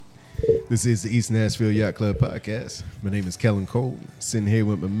This is the East Nashville Yacht Club podcast. My name is Kellen Cole, sitting here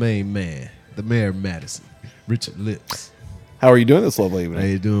with my main man, the mayor of Madison, Richard Lips. How are you doing this lovely evening?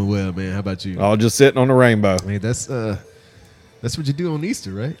 Hey, you doing well, man. How about you? Oh, just sitting on the rainbow. Hey, that's what you do on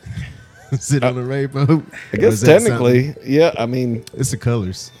Easter, right? Sit on the rainbow. I guess technically, yeah. I mean, it's the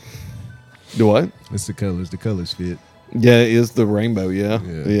colors. Do what? It's the colors. The colors fit. Yeah, it is the rainbow. Yeah.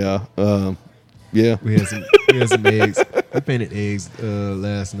 Yeah. We had some eggs. We painted eggs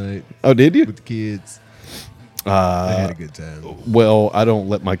last night. Oh, did you? With the kids. I had a good time. Well, I don't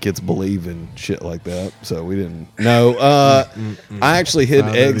let my kids believe in shit like that, so we didn't. No, I actually hid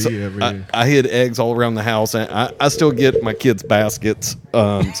eggs. I hid eggs all around the house, and I still get my kids baskets.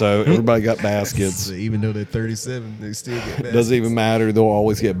 So everybody got baskets. So even though they're 37, they still get baskets. Doesn't even matter. They'll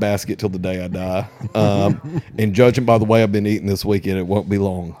always get a basket till the day I die. And judging by the way I've been eating this weekend, it won't be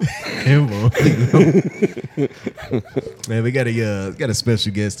long. It won't. Man, we got a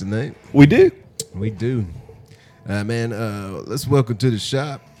special guest tonight. We do. We do. Man, let's welcome to the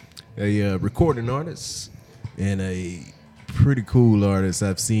shop a recording artist and a pretty cool artist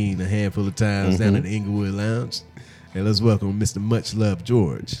I've seen a handful of times down at the Inglewood Lounge. And let's welcome Mr.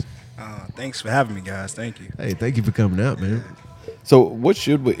 MuchLoveGeorge. Thanks for having me, guys. Thank you. Hey, thank you for coming out, man. So, what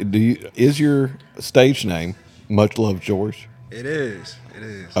should we do? Is your stage name MuchLoveGeorge? It is.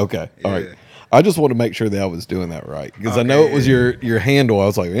 Okay, Yeah. all right. I just want to make sure that I was doing that right because I know it was your handle. I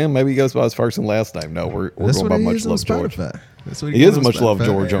was like, maybe he goes by his first and last name. No, we're going by MuchLoveGeorge. That's what he is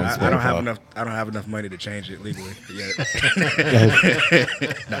MuchLoveGeorge on Spotify. I don't have enough money to change it legally yet.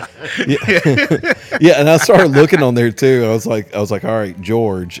 Yeah, and I started looking on there too. I was like, all right,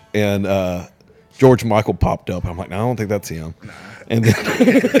 George, and George Michael popped up. I'm like, no, I don't think that's him. Nah. And then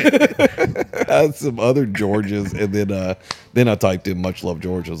I had some other Georges, and then I typed in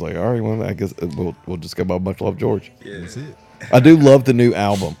MuchLoveGeorge. I was like, all right, well, I guess we'll just go by MuchLoveGeorge. Yeah. That's it. I do love the new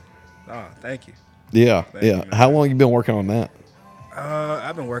album. Oh, thank you. Yeah, Thank yeah. you. How long you been working on that?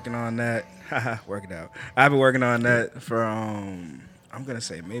 I've been working on that. Work it out. I've been working on that for I'm gonna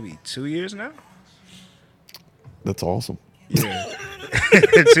say maybe 2 years now. That's awesome. Yeah.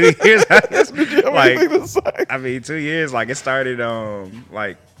 2 years. Did you have anything to say? I mean, 2 years. Like it started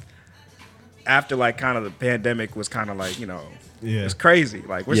like after like kind of the pandemic was kind of like Yeah. it's crazy.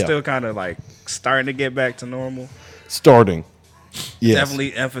 Like we're Yeah. still kind of like starting to get back to normal. Starting. Yes.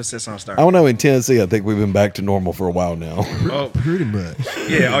 Definitely emphasis on I starting. don't know. In Tennessee, I think we've been back to normal for a while now. Oh, Pretty much.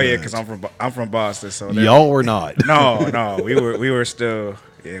 yeah. Oh, yeah. Because I'm from Boston, so Y'all were not. No. We were still.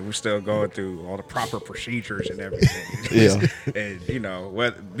 Yeah, we're still going through all the proper procedures and everything. Yeah. And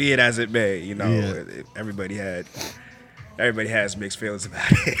be it as it may, Yeah. everybody has mixed feelings about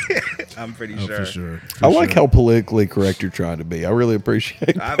it. I'm pretty sure. For sure. I like how politically correct you're trying to be. I really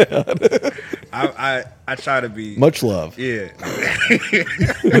appreciate that. I try to be Much love. Yeah.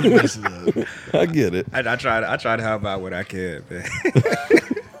 I get it. I try to help out what I can, man.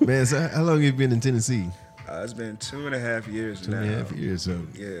 Man, so how long have you been in Tennessee? It's been 2.5 years now. 2.5 years. So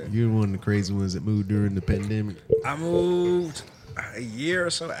Yeah. you're one of the crazy ones that moved during the pandemic. I moved a year or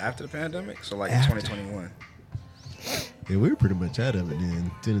so after the pandemic, so like After. 2021. Yeah, we were pretty much out of it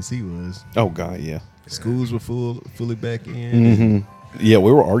then. Tennessee was. Oh, God, yeah. Schools were fully back in. Yeah,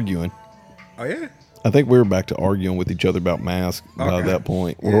 we were arguing. Oh yeah. I think we were back to arguing with each other about masks by Okay. that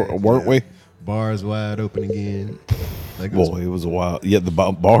point. Yeah. Weren't we? Bars wide open again. Like Well, it was a wild. Yeah, the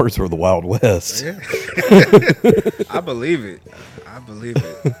bars were the Wild West. Yeah. I believe it.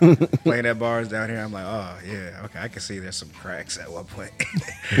 Playing at bars down here, I'm like, oh yeah, okay. I can see there's some cracks at one point.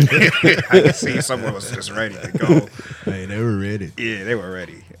 I can see someone was just ready to go. Hey, they were ready. Yeah, they were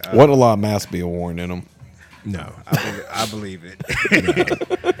ready. Wasn't a lot of masks being worn in them. No. I believe it.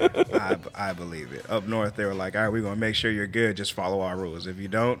 I believe it. Up north, they were like, all right, we're gonna make sure you're good. Just follow our rules. If you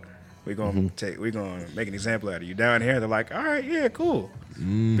don't, we're gonna make an example out of you. Down here, they're like, all right, yeah, cool.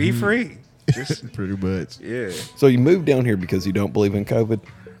 Be free. Just Pretty much. yeah. So you moved down here because you don't believe in COVID?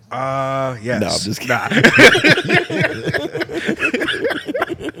 Yes. No, I'm just kidding.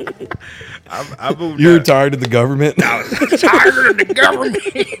 I moved. You're tired of the government? I was tired of the government.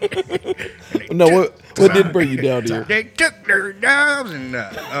 No, what did bring you down here? They took their jobs and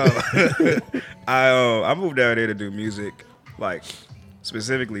I moved down there to do music, like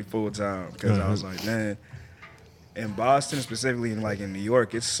specifically full time, because I was like, man, in Boston specifically, and like in New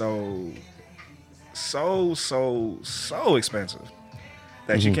York, it's so expensive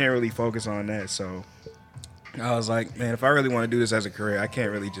that you can't really focus on that. So I was like, man, if I really want to do this as a career, I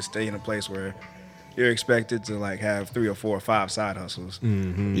can't really just stay in a place where you're expected to like have 3 or 4 or 5 side hustles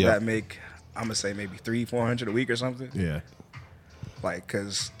that make, I'm gonna say maybe $300-400 a week or something. Yeah. Like,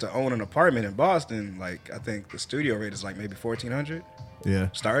 cause to own an apartment in Boston, like I think the studio rate is like maybe $1,400 Yeah.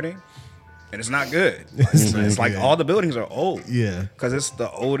 starting. and it's not good. Like, it's like all the buildings are old. Yeah. Because it's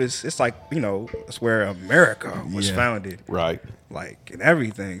the oldest. It's like, it's where America was founded. Right. Like, and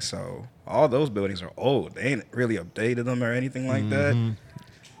everything. So all those buildings are old. They ain't really updated them or anything like that.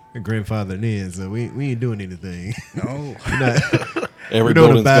 Grandfathered in, so we ain't doing anything. No. Every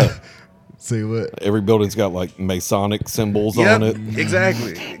building's got, say what? every building's got like Masonic symbols on it.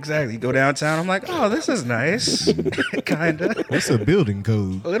 Exactly. You go downtown, I'm like, oh, this is nice. Kinda. What's a building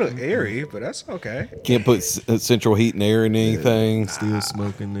code? A little airy, but that's okay. Can't put central heat and air in anything. Still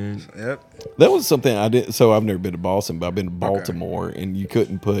smoking there. Yep. That was something I did. So I've never been to Boston, but I've been to Baltimore, and you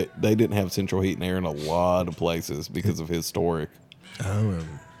couldn't they didn't have central heat and air in a lot of places because of historic. Oh,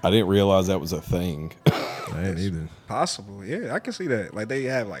 I didn't realize that was a thing. I ain't either. Possible. Yeah, I can see that. Like, they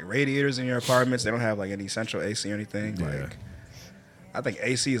have like radiators in your apartments. They don't have like any central AC or anything. Yeah. Like, I think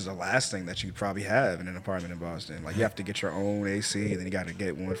AC is the last thing that you probably have in an apartment in Boston. Like, you have to get your own AC, and then you got to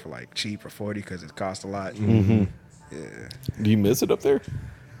get one for like cheap or 40 because it costs a lot. Mm-hmm. Yeah. Do you miss it up there?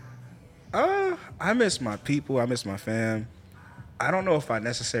 I miss my people. I miss my fam. I don't know if I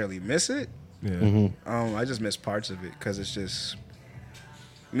necessarily miss it. Yeah. I just miss parts of it because it's just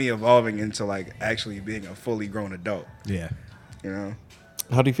me evolving into like actually being a fully grown adult. Yeah. You know.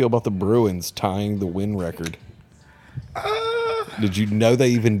 How do you feel about the Bruins tying the win record? Did you know they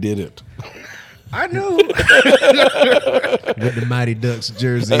even did it? I knew. With the Mighty Ducks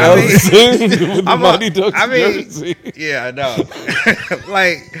jersey. I assumed with the Mighty Ducks jersey. Yeah, I know.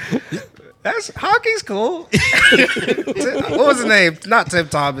 Like, hockey's cool. What was his name? Not Tim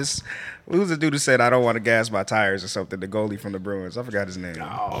Thomas. Who was the dude who said, I don't want to gas my tires or something? The goalie from the Bruins. I forgot his name.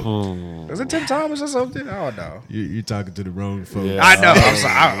 Was it Tim Thomas or something? I don't know. You're talking to the wrong folks. Yeah. I know. I'm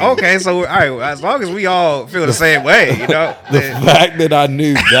sorry. Okay, so all right. As long as we all feel the same way, The fact that I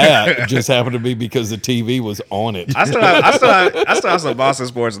knew that just happened to be because the TV was on it. I still have some Boston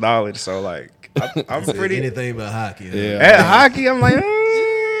sports knowledge. So like, I'm pretty. Anything but hockey. Huh? Yeah. At hockey, I'm like,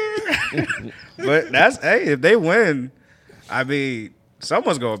 but if they win, I mean,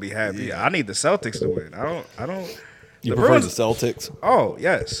 someone's gonna be happy. Yeah. I need the Celtics to win. I don't. You the prefer Bruins, the Celtics? Oh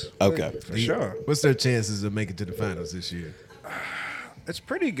yes. Okay. For sure. What's their chances of making to the finals this year? It's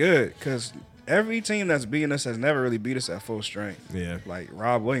pretty good because every team that's beaten us has never really beat us at full strength. Yeah. Like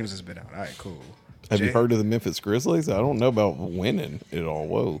Rob Williams has been out. All right, cool. Have you heard of the Memphis Grizzlies? I don't know about winning it all.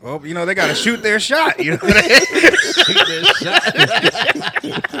 Whoa. Well, they got to shoot their shot. You know what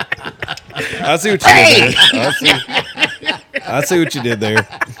I see what you did there. I see what you did there.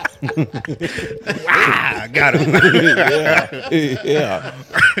 Ah, got him. Yeah.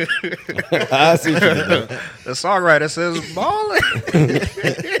 I see what you did there. The songwriter says ballin'.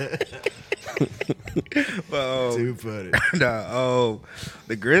 Too funny.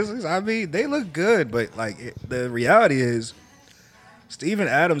 The Grizzlies, I mean, they look good, but like the reality is Steven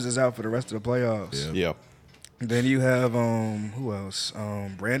Adams is out for the rest of the playoffs. Yeah. Then you have who else?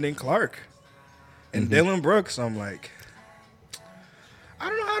 Brandon Clark and Dylan Brooks. I'm like, I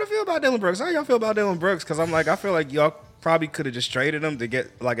don't know how to feel about Dylan Brooks. How y'all feel about Dylan Brooks? Because I'm like, I feel like y'all probably could have just traded him to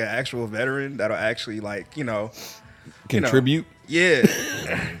get like an actual veteran that'll actually like Contribute. Yeah.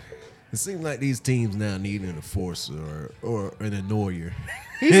 It seems like these teams now need an enforcer or an annoyer.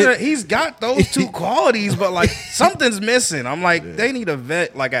 He's got those two qualities, but like something's missing. I'm like, they need a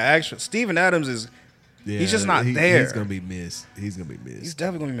vet, like an actual. Steven Adams is. Yeah, he's just not there. He's gonna be missed. He's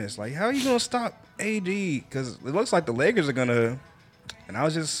definitely gonna be missed. Like, how are you gonna stop AD? Because it looks like the Lakers are gonna. And I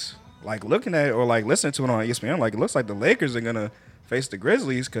was just like looking at it or like listening to it on ESPN. Like, it looks like the Lakers are gonna face the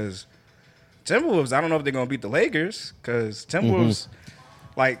Grizzlies because Timberwolves. I don't know if they're gonna beat the Lakers because Timberwolves.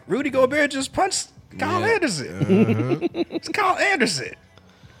 Like, Rudy Gobert just punched Kyle Anderson. It's Kyle Anderson.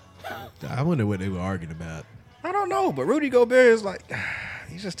 I wonder what they were arguing about. I don't know, but Rudy Gobert is like,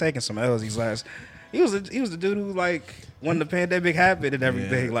 he's just taking some L's these last. He was the dude who, like, when the pandemic happened and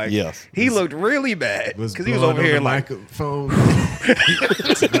everything, like, yes. he looked really bad because he was over here like, microphone.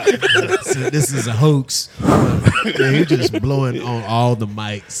 So this is a hoax. He just blowing on all the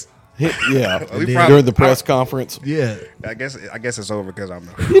mics. Yeah, during the press conference. Yeah, I guess it's over because I'm.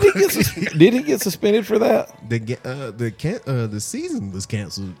 Did he get suspended for that? The season was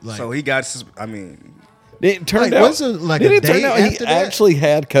canceled. Like, so he got. I mean, it turned like, out. Wasn't like did a it turn day out after he that? actually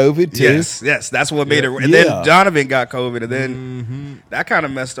had COVID too? Yes, that's what made it. And then Donovan got COVID, and then that kind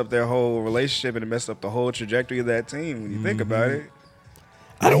of messed up their whole relationship and it messed up the whole trajectory of that team. When you think about it.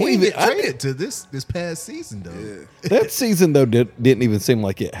 I don't even get traded to this past season though. Yeah. That season though didn't even seem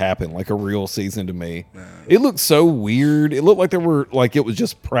like it happened, like a real season to me. It looked so weird. It looked like it was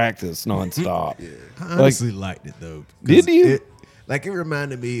just practice nonstop. I honestly liked it though. Did you? Like it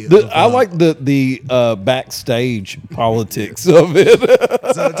reminded me. I like the backstage politics of it.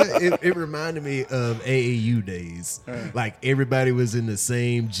 So it reminded me of AAU days. Like everybody was in the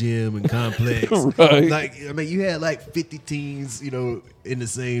same gym and complex. Right. Like I mean, you had like 50 teams, in the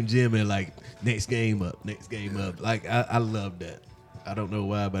same gym, and like next game up. Like I love that. I don't know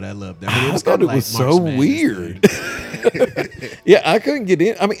why, but I love that. I thought it was so weird. Yeah, I couldn't get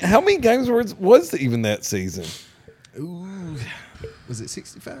in. I mean, how many games was even that season? Ooh, was it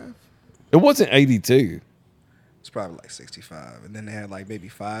 65? It wasn't 82. It's probably like 65, and then they had like maybe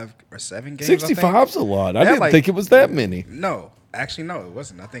 5 or 7 games. 65's a lot. I They had, didn't think it was that many. No, actually, no, it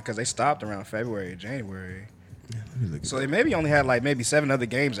wasn't. I think because they stopped around February or January, so they maybe only had like maybe 7 other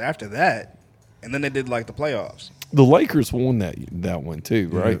games after that, and then they did like the playoffs. The Lakers won that one too,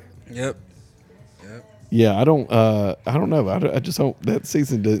 right? Yep. Yeah, I don't know. I just don't. That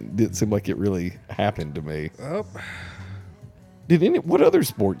season didn't seem like it really happened to me. Oh. What other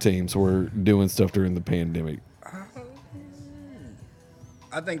sport teams were doing stuff during the pandemic?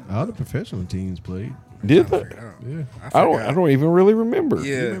 I think all the professional teams played. Did they? Yeah, I don't even really remember.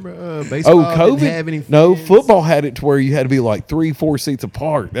 Yeah. Remember baseball? COVID. Didn't have any fans? No, football had it to where you had to be like 3-4 seats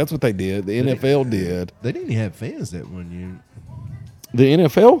apart. That's what they did. The NFL did. They didn't have fans that one year. The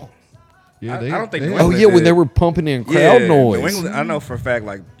NFL? Yeah, I don't think. they New Oh England yeah, when did. they were pumping in crowd noise. New England, I know for a fact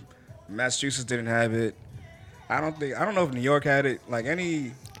like Massachusetts didn't have it. I don't know if New York had it. Like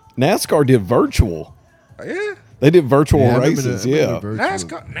any NASCAR did virtual. yeah. They did virtual I remember races. I remember Yeah,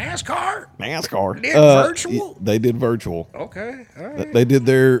 virtual. NASCAR Did virtual? They did virtual. Okay, all right. They did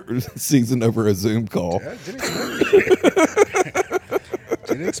their season over a Zoom call. I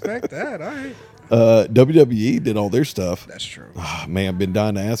didn't expect that. All right. WWE did all their stuff. That's true. Oh, man, I've been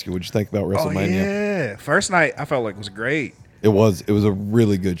dying to ask you. What'd you think about Oh WrestleMania? yeah. First night I felt like it was great. It was a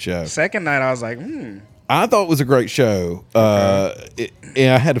really good show. Second night I was like, I thought it was a great show.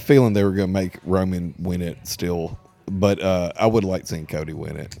 And I had a feeling they were going to make Roman win it still, but I would have liked seeing Cody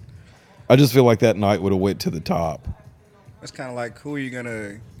win it. I just feel like that night would have went to the top. That's kind of like, who are you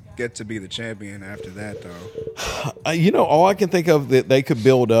gonna get to be the champion after that, though? All I can think of that they could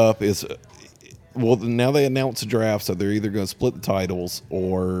build up is, well, now they announced a draft, so they're either going to split the titles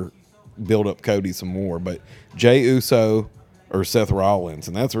or build up Cody some more. But Jey Uso or Seth Rollins,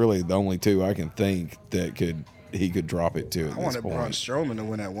 and that's really the only two I can think that he could drop it to at I this wanted point. Braun Strowman to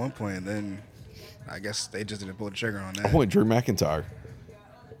win at one point, and then I guess they just didn't pull the trigger on that. I want Drew McIntyre.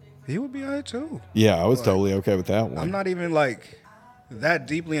 He would be all right too. Yeah, I was totally okay with that one. I'm not even like that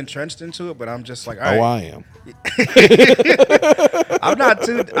deeply entrenched into it, but I'm just like, all Oh, right. I am. I'm not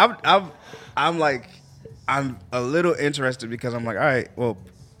too. I'm like, I'm a little interested because I'm like, all right, well,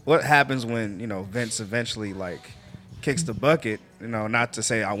 what happens when Vince eventually like kicks the bucket? Not to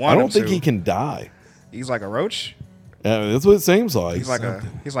say I want. I him don't think to. he can die. He's like a roach. That's what it seems like. He's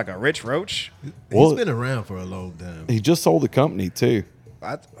like a rich roach. Well, He's been around for a long time. He just sold the company too.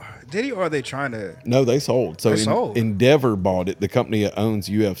 Did he, or are they trying to? No, they sold. So They sold. Endeavor bought it, the company that owns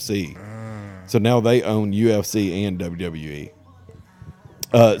UFC. So now they own UFC and WWE.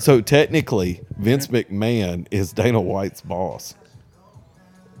 So technically, Vince McMahon is Dana White's boss,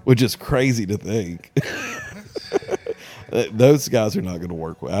 which is crazy to think. Those guys are not going to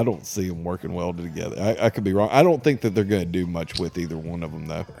work well. I don't see them working well together. I could be wrong. I don't think that they're going to do much with either one of them,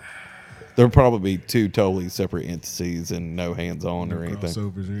 though. They'll probably be two totally separate entities and no hands-on or anything.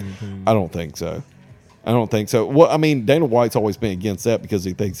 Crossovers or anything. I don't think so. Well, I mean, Dana White's always been against that because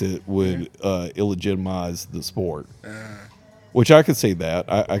he thinks it would illegitimize the sport. Which I could see that.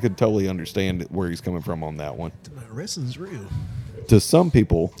 I could totally understand where he's coming from on that one. Wrestling's real. To some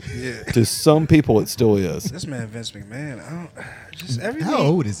people, it still is. This man Vince McMahon, just everything. How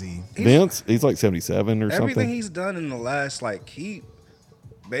old is he? Vince, he's like 77 or Everything something. he's done in the last, he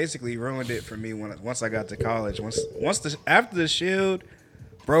basically ruined it for me once I got to college. After the Shield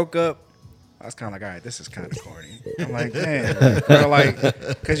broke up, I was kind of like, all right, this is kind of corny. I'm like, man, bro,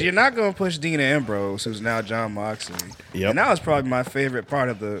 because you're not gonna push Dean Ambrose, who's now Jon Moxley. Yep. And that was probably my favorite part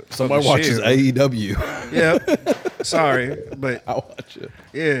of the. Somebody watches AEW. Yeah, sorry, but I watch it.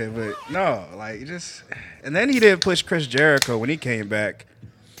 yeah, but no, and then he didn't push Chris Jericho when he came back,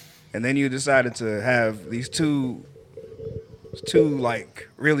 and then you decided to have these two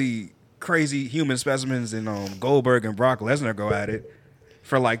really crazy human specimens in Goldberg and Brock Lesnar go at it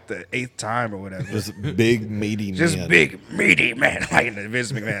for the 8th time or whatever. Just big meaty Just men. big meaty man, like the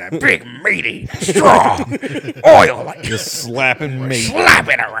Vince McMahon, big meaty, strong, oil, Just slapping meat.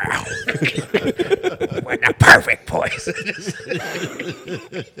 slapping around. Like the perfect poison.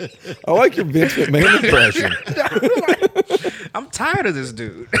 I like your Vince McMahon impression. I'm tired of this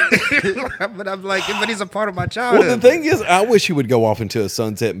dude. But I'm like, but he's a part of my childhood. Well, the thing is, I wish he would go off into a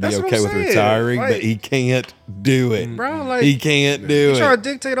sunset and be That's what okay I'm with saying. retiring, Like, but he can't do it. Bro, like, he can't do you it. trying to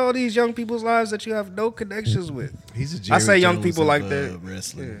dictate all these young people's lives that you have no connections with. He's a I Jerry say young Jones people of, like that.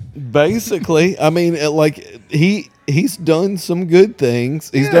 wrestling. Basically, I mean, he's done some good things.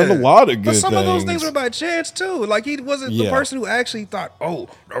 He's done a lot of good But some things. of those things were by chance too. Like he wasn't the person who actually thought, "Oh,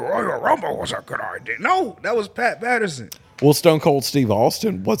 the Royal Rumble was a good idea." No, that was Pat Patterson. Well, Stone Cold Steve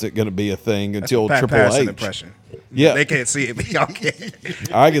Austin wasn't going to be a thing until Pat Triple Patterson H. impression. Yeah, They can't see it, but y'all can.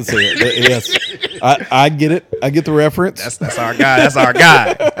 I can see it. Yes, I get it. I get the reference. That's our guy. That's our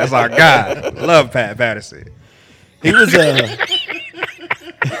guy. That's our guy. Love Pat Patterson. He was a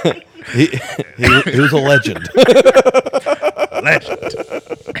he was a legend. Legend.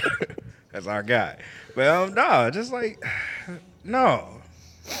 That's our guy. But no, just like no.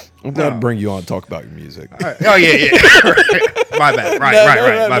 I'm glad to bring you on and talk about your music. Right. Oh yeah. My bad.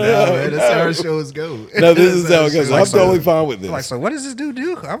 Right. My bad. Oh, man, that's how our shows go. No, this is how it goes. I'm Like, totally fine with this. Like, so what does this dude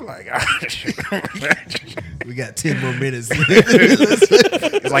do? I'm like, We got 10 more minutes.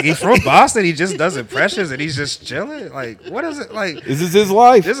 it's like he's from Boston. He just does impressions and he's just chilling. Like, what is it like? This is his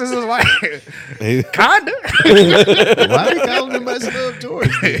life. This is his life. He- Kinda. Why are you calling him much love George?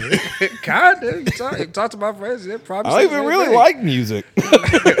 Then? Kinda. You talk to my friends. They probably I say don't the even same really thing. like music.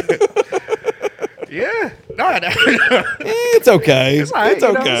 Yeah. No, It's okay. it's all right, It's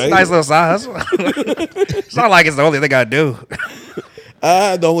you know, okay. it's a nice little side hustle. It's not like it's the only thing I do.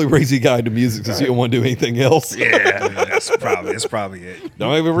 The only reason you got into music is you don't want to do anything else. Yeah, that's probably it.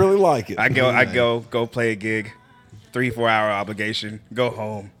 Don't even really like it. I go play a gig, 3-4 hour obligation, go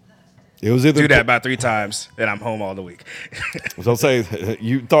home. It was either Do that about 3 times, then I'm home all the week. So I'll say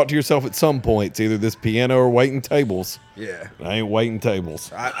you thought to yourself at some point, it's either this piano or waiting tables. Yeah. I ain't waiting tables.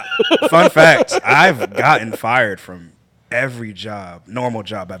 Fun fact: I've gotten fired from every normal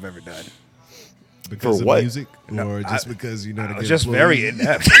job I've ever done. Because For of what? music? Or just because you know to I was get just very employees?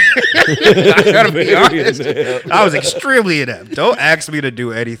 inept. I gotta be honest. I was extremely inept. Don't ask me to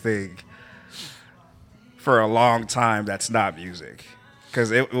do anything for a long time that's not music,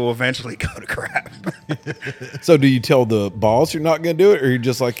 because it will eventually go to crap. So do you tell the boss you're not going to do it, or you're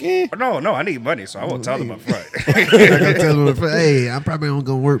just like, eh? No, I need money, so I won't tell them up front. I gotta tell them, hey, I'm probably only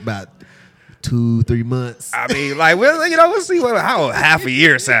gonna work about 2-3 months. I mean, like, we'll see how half a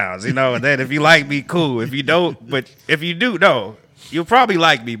year sounds, and then if you like me, cool. If you don't, but if you do, no, you'll probably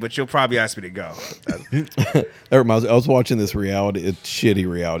like me, but you'll probably ask me to go. That reminds me, I was watching this shitty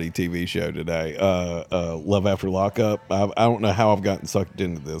reality TV show today, Love After Lockup. I don't know how I've gotten sucked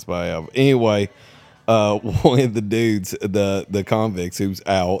into this, but I have. Anyway, one of the dudes, the convicts who's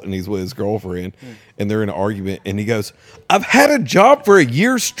out and he's with his girlfriend, and they're in an argument, and he goes, "I've had a job for a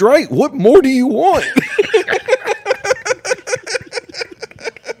year straight. What more do you want?"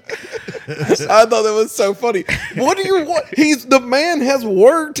 I thought that was so funny. What do you want? The man has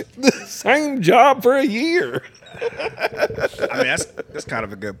worked the same job for a year. I mean, that's kind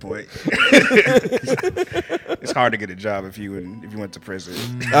of a good point. It's hard to get a job if you went to prison.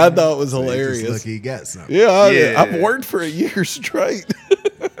 I thought it was Just hilarious. lucky he got something. Yeah, I've worked for a year straight.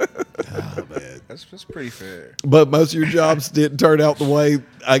 Oh, man. That's pretty fair. But most of your jobs didn't turn out the way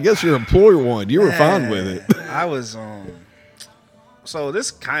I guess your employer wanted. You were fine with it. I was so this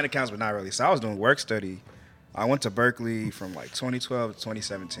kind of counts, but not really. So I was doing work study. I went to Berkeley from like 2012 to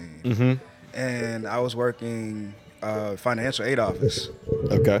 2017, and I was working financial aid office.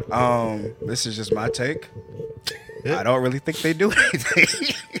 Okay. This is just my take. I don't really think they do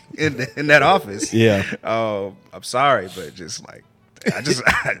anything in that office. Yeah. I'm sorry, but just like I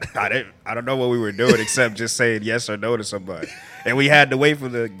don't know what we were doing except just saying yes or no to somebody, and we had to wait for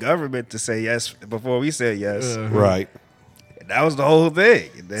the government to say yes before we said yes. Right. And that was the whole thing.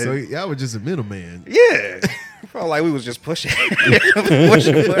 And then, So y'all were just a middleman. yeah. Felt like we was just pushing just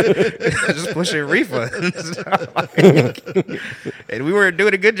pushing refunds. And we were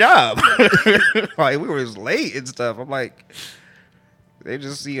doing a good job. Like we were late and stuff. I'm like, I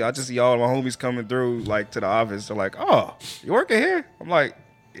just see all my homies coming through like to the office. They're like, "Oh, you working here?" I'm like,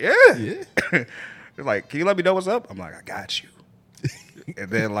 "Yeah." They're like, "Can you let me know what's up?" I'm like, "I got you." And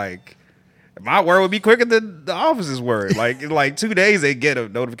then like my word would be quicker than the office's word. Like in like 2 days they get a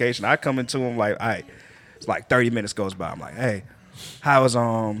notification. I come into them like, all right. It's like 30 minutes goes by. I'm like, hey, how's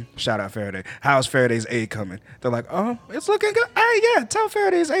shout out Faraday. How's Faraday's aid coming? They're like, it's looking good. Hey, yeah, tell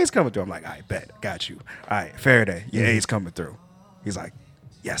Faraday's aid's coming through. I'm like, all right, bet, got you. All right, Faraday, your aid's coming through. He's like,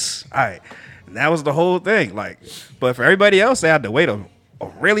 yes. All right. And that was the whole thing. Like, but for everybody else, they had to wait a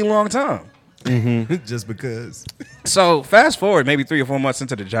really long time. Just because. So fast forward maybe 3 or 4 months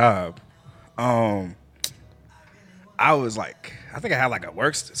into the job, I was like, I think I had like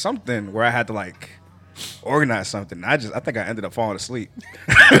a something where I had to like organize something. I think I ended up falling asleep.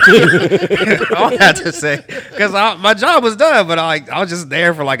 All I had to say, because my job was done, but I was just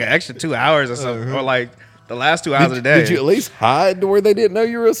there for like an extra 2 hours or something, or like the last 2 hours of the day. Did you at least hide to where they didn't know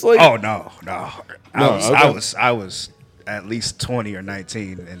you were asleep? Oh no. I was at least 20 or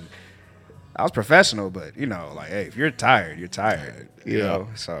 19, and I was professional, but you know, like, hey, if you're tired, you're tired. You know,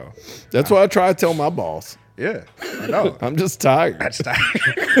 so that's what I try to tell my boss. Yeah, I know. I'm just tired. I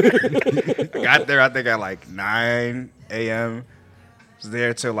got there, I think at like 9 a.m. Was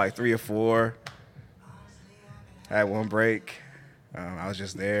there till like 3 or 4. I had one break. I was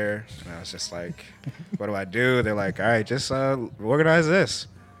just there, and I was just like, "What do I do?" They're like, "All right, just organize this."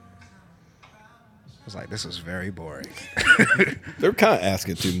 I was like, "This is very boring." They're kind of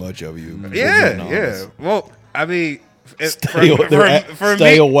asking too much of you. Yeah. Well, I mean, Stay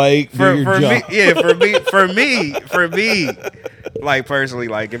awake. For me, like personally,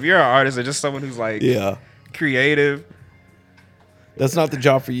 like if you're an artist or just someone who's like creative, that's not the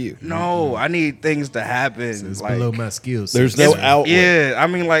job for you. No, I need things to happen. It's like, below my skills. There's no outlet. Yeah, I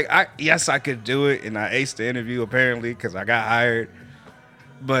mean, like I could do it, and I aced the interview apparently because I got hired,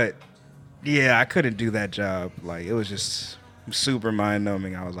 but yeah, I couldn't do that job. Like it was just super mind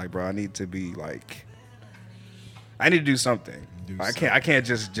numbing. I was like, bro, I need to be like. I need to do something. I can't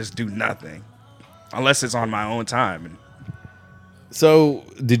just do nothing unless it's on my own time. And so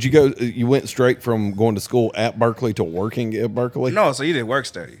did you go? You went straight from going to school at Berkeley to working at Berkeley? No, so you did work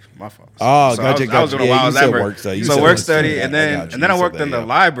study. My fault. Oh, so gotcha. I was doing a while I was at work study. So work study, and then I worked in the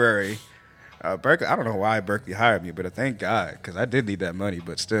library. Berkeley. I don't know why Berkeley hired me, but thank God because I did need that money.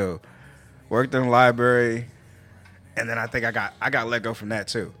 But still, worked in the library, and then I think I got let go from that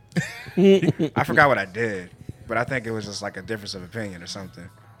too. I forgot what I did. But I think it was just like a difference of opinion or something.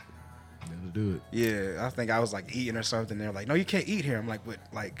 Never do it. Yeah, I think I was like eating or something. They're like, "No, you can't eat here." I'm like, "But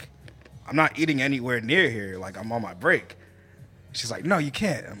like, I'm not eating anywhere near here. Like, I'm on my break." She's like, "No, you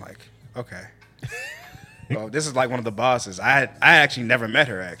can't." I'm like, "Okay." Well, this is like one of the bosses. I actually never met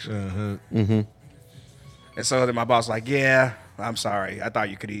her actually. And so then my boss was like, "Yeah, I'm sorry. I thought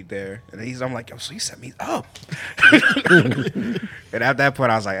you could eat there." And then I'm like, "Yo, so you set me up?" And at that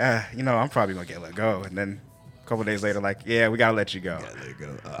point, I was like, I'm probably gonna get let go." And then. Couple days later, like, yeah, we gotta let you go.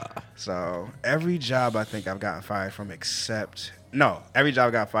 So every job I think I've gotten fired from, every job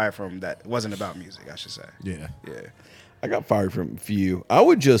I got fired from that wasn't about music, I should say. Yeah. I got fired from a few. I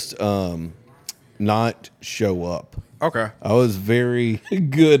would just not show up. Okay. I was very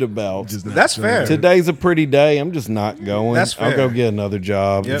good about. That's fair. Today's a pretty day. I'm just not going. That's fair. I'll go get another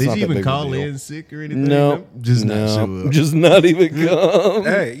job. Yep. Did you even call in sick or anything? No. Just not show up. Just not even come.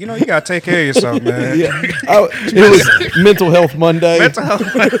 Hey, you gotta take care of yourself, man. It was Mental Health Monday. Yeah.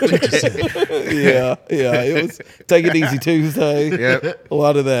 It was Take It Easy Tuesday. Yep. A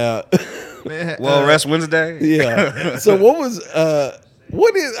lot of that. Well, Rest Wednesday. Yeah. So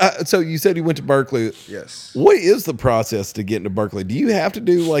what is so you said you went to Berkeley. Yes. What is the process to get into Berkeley? Do you have to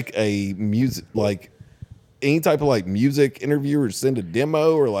do like a music, like any type of like music interview or send a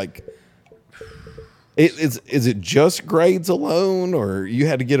demo or like is it just grades alone or you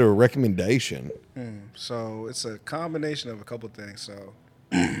had to get a recommendation? So it's a combination of a couple things. So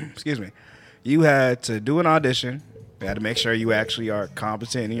excuse me. You had to do an audition. You had to make sure you actually are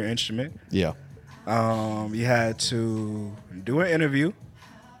competent in your instrument. Yeah. You had to do an interview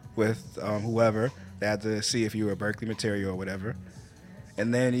with whoever. They had to see if you were Berkeley material or whatever.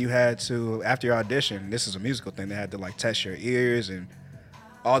 And then you had to, after your audition, this is a musical thing, they had to like test your ears and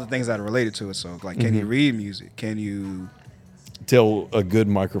all the things that are related to it. So like, can you read music? Can you tell a good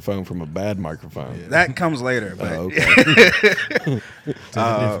microphone from a bad microphone? Yeah. That comes later. But okay. The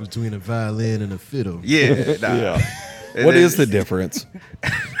difference between a violin and a fiddle. Yeah. What is the difference?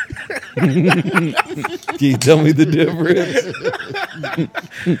 Can you tell me the difference?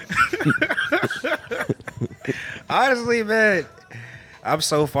 Honestly, man, I'm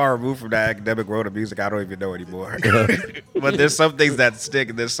so far removed from the academic world of music, I don't even know anymore. But there's some things that stick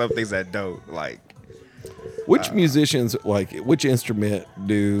and there's some things that don't. Like, which musicians, like, which instrument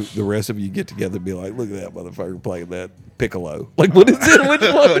do the rest of you get together and be like, look at that motherfucker playing that piccolo? Like, what is it? Which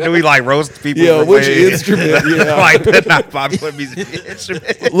one? Do we like roast people? Yeah, which instrument? Yeah. Like, that's not popular music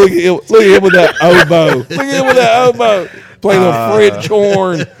instrument. Look at him with that oboe. Look at him with that oboe. Play the French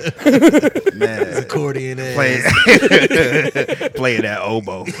horn. Man, accordion ass. Playing that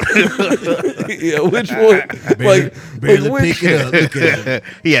oboe. Yeah, which one? Barely which? pick it up. Look at him.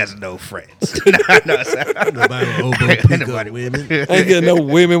 He has no friends. Nobody oboe pick up women. Ain't getting no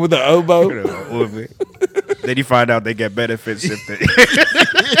women with the oboe. Then you find out they get benefits if they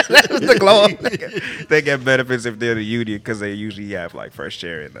the glow up. They get benefits if they're the union because they usually have like first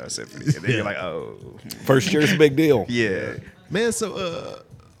chair in the symphony. And then you're like, oh, First chair's a big deal. yeah. Man, so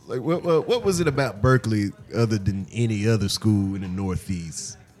like what was it about Berkeley other than any other school in the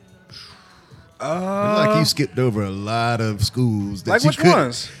Northeast? Like you skipped over a lot of schools. That Like you which couldn't-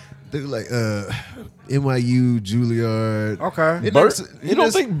 ones? They're like NYU, Juilliard. Okay. You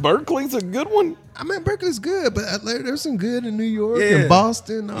don't think Berkeley's a good one? I mean, Berkeley's good, but there's some good in New York Yeah. and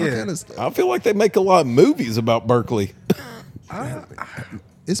Boston, all Yeah. kind of stuff. I feel like they make a lot of movies about Berkeley.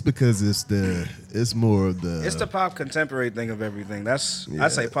 It's because it's more of the. It's the pop contemporary thing of everything. That's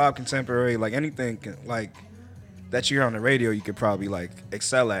I'd say pop contemporary, like anything like that you hear on the radio, you could probably like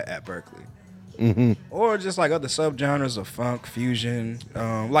excel at Berkeley. Mm-hmm. Or just like other subgenres of funk, fusion,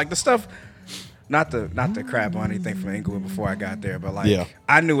 like the stuff. Not the crap on anything from Inglewood before I got there, but like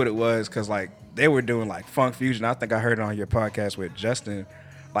I knew what it was because like they were doing like funk fusion. I think I heard it on your podcast with Justin.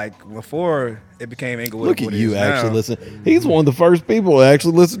 Like before it became Inglewood. Look at what it you is actually now. listen. He's one of the first people to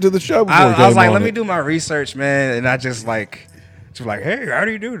actually listen to the show before I he was came like, on let it. me do my research, man, and I just like. She was like, "Hey, how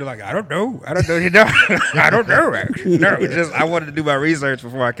do you do?" They're like, "I don't know. You know, I don't know. Actually. No, just I wanted to do my research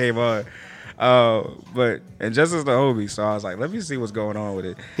before I came on." And just as the homie, so I was like, "Let me see what's going on with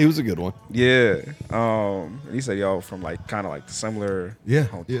it." He was a good one. Yeah. He said y'all from like kind of like the similar. Yeah.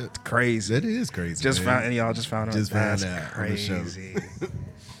 Crazy. That is crazy. Just man. found and y'all just found out. Just found That's out on the show. crazy.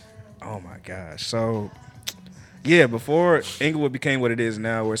 Oh my gosh. So yeah, before Inglewood became what it is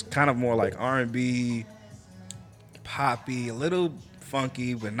now, where it's kind of more like R&B, poppy, a little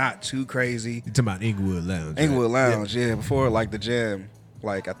funky, but not too crazy. You talking about Inglewood Lounge? right? Inglewood Lounge, yeah. Before like the Jam,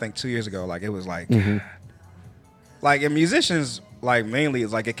 like I think 2 years ago, like it was like, like and musicians like mainly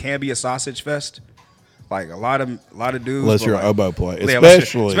it's like it can be a sausage fest. Like a lot of dudes, Unless but, you're like, an oboe player. yeah,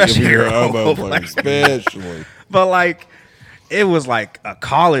 Especially if especially you're an you're an oboe oboe player. player. Especially. But like, it was like a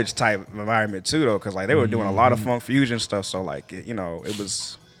college type environment too, though, because like they were doing a lot of funk fusion stuff. So like, it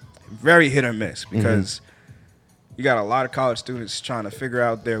was very hit or miss because you got a lot of college students trying to figure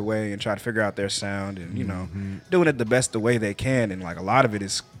out their way and try to figure out their sound and doing it the best the way they can. And like a lot of it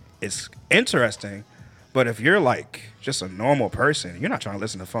is interesting, but if you're like just a normal person, you're not trying to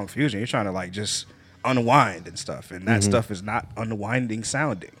listen to funk fusion. You're trying to like just unwind and stuff, and that stuff is not unwinding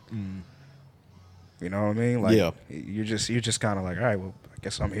sounding. You know what I mean? Like, you're just kind of like, all right, well, I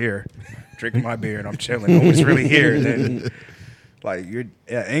guess I'm here, drinking my beer and I'm chilling. Nobody's really here. And then, like,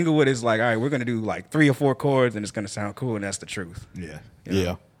 Inglewood is like, all right, we're gonna do like 3 or 4 chords and it's gonna sound cool, and that's the truth. Yeah. You know?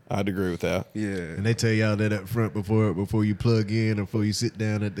 Yeah, I'd agree with that. Yeah. And they tell y'all that up front before you plug in or before you sit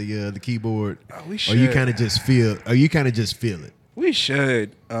down at the keyboard. Oh, we Or should. you kind of just feel. Or you kind of just feel it. We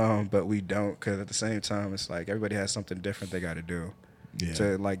should, but we don't, because at the same time, it's like everybody has something different they got to do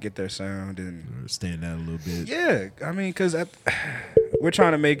to like get their sound and Or stand out a little bit. yeah. I mean, because we're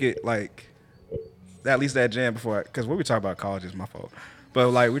trying to make it like at least that jam before, because what we talk about college is my fault, but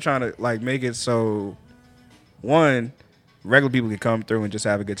like we're trying to like make it so one, regular people can come through and just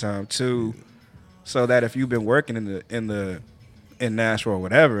have a good time. 2, so that if you've been working in Nashville or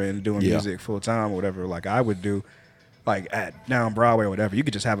whatever and doing music full time or whatever, like I would do. Like at down Broadway or whatever, you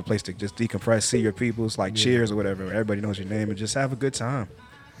could just have a place to just decompress, see your peoples, like Cheers or whatever, where everybody knows your name, and just have a good time.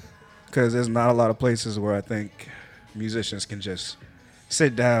 Because there's not a lot of places where I think musicians can just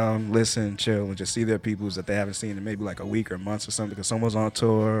sit down, listen, chill, and just see their peoples that they haven't seen in maybe like a week or months or something because someone's on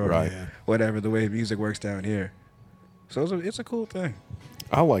tour or whatever, the way music works down here. So it's a cool thing.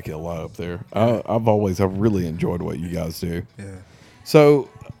 I like it a lot up there. I've really enjoyed what you guys do. Yeah. So,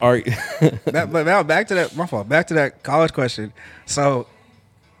 all right. But now back to that. My fault. Back to that college question. So,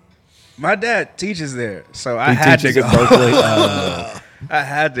 my dad teaches there, so I had to go. At Berkeley. I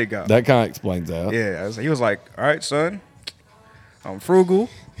had to go. That kind of explains that. Yeah, he was like, "All right, son, I'm frugal,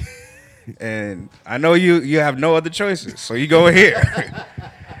 and I know you have no other choices, so you go here."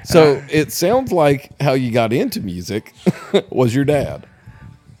 So it sounds like how you got into music was your dad.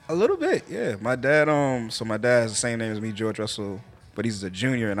 A little bit, yeah. My dad, so my dad has the same name as me, George Russell, but he's a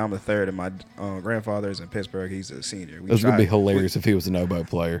junior and I'm a third, and my grandfather is in Pittsburgh. He's a senior. It was going to be hilarious if he was an oboe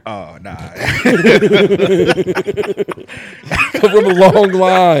player. Oh, nah. From a long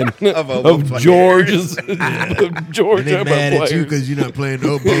line of George's And George they oboe mad at you players. because you're not playing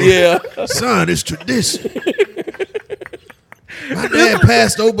oboe. Yeah. Son, it's tradition. My dad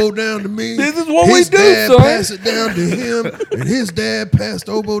passed oboe down to me. This is what his we do, dad son. passed it down to him, and his dad passed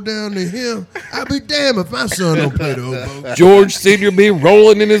oboe down to him. I'll be damned if my son don't play the oboe. George Senior be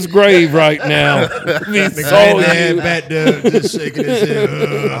rolling in his grave right now. He saw Dad you. back there just shaking his head.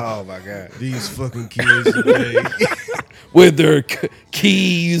 Oh my god. These fucking kids today. With their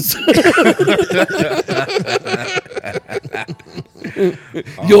keys.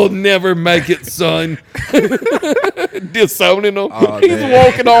 You'll never make it, son. Disowning him. He's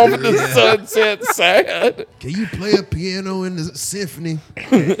walking off in the sunset sad. Can you play a piano in the symphony?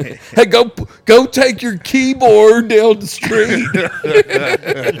 Hey, go take your keyboard down the street.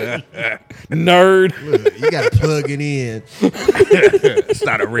 Nerd. Look, you gotta plug it in. It's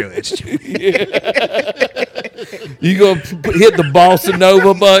not a real instrument. You gonna hit the bossa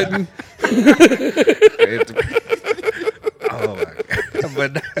nova button? Oh my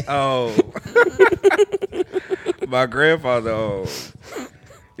god. But my grandfather,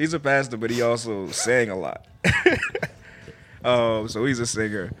 he's a pastor, but he also sang a lot. So he's a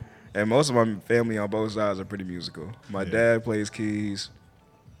singer. And most of my family on both sides are pretty musical. My dad plays keys.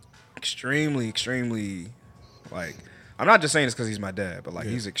 Extremely, like, I'm not just saying this because he's my dad, but like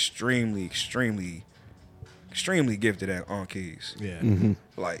he's extremely gifted on keys. Yeah. Mm-hmm.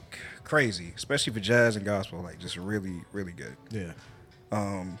 Like crazy, especially for jazz and gospel. Like just really good. Yeah.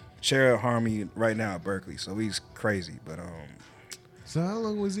 Chair of Harmony right now at Berkeley, so he's crazy. But So how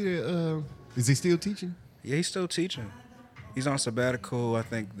long was he there? Is he still teaching? yeah, he's still teaching. He's on sabbatical, I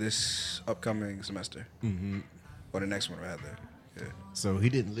think, this upcoming semester. Mm-hmm. Or the next one, rather. Yeah. So he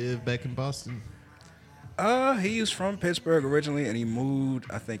didn't live back in Boston? He was from Pittsburgh originally, and he moved,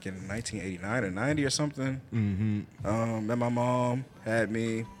 I think, in 1989 or 90 or something. Mm-hmm. Met my mom, had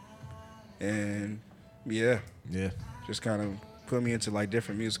me, and yeah, just kind of put me into like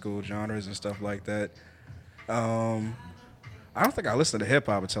different musical genres and stuff like that. I don't think I listened to hip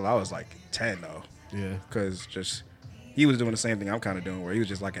hop until I was like 10 though. Yeah. Because just he was doing the same thing I'm kind of doing, where he was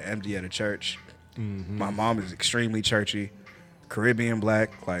just like an MD at a church. Mm-hmm. My mom is extremely churchy. Caribbean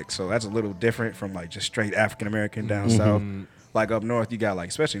black, like, so that's a little different from like just straight African American down south. Like up north, you got like,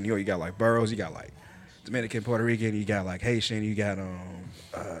 especially in New York, you got like boroughs, you got like Dominican, Puerto Rican, you got like Haitian, you got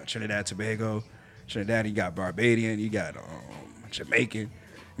Trinidad, Tobago, Trinidad, you got Barbadian, you got Jamaican.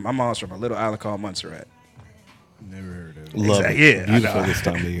 My mom's from a little island called Montserrat. Never heard of it. Love it. Yeah, Beautiful this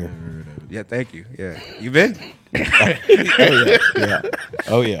time of year. Yeah, thank you. Yeah, you been?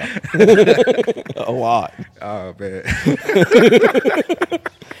 Oh yeah. A lot. Oh man.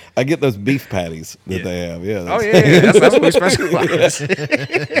 I get those beef patties that they have. Yeah. Oh yeah. That's what we specialize.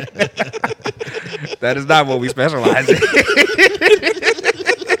 That is not what we specialize in.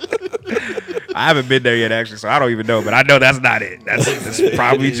 I haven't been there yet, actually, so I don't even know. But I know that's not it. That's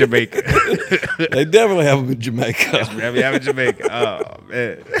probably Jamaica. They definitely have them in Jamaica. We have in Jamaica. Oh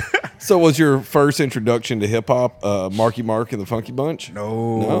man. So was your first introduction to hip hop Marky Mark and the Funky Bunch? No.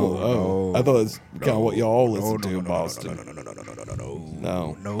 Oh. I thought it's kind of what y'all listened to in Boston.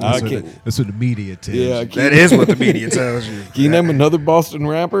 No. That's what the media tells you. Yeah. That is what the media tells you. Can you name another Boston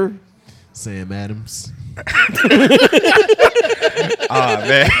rapper? Sam Adams. Oh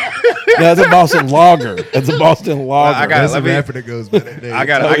man. No, that's a Boston lager. That's a Boston lager. I got That's a let me- rapper that goes by that name. I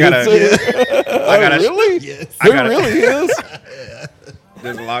gotta. Really? Yes. There really is?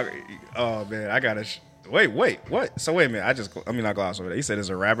 There's a lot. Oh man, I gotta. Wait. What? So wait a minute. I mean, I glossed over that. You said there's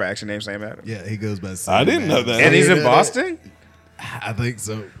a rapper actually named Sam Adams. Yeah, he goes by Sam I didn't know Adams. that. And he's in Yeah. Boston. I think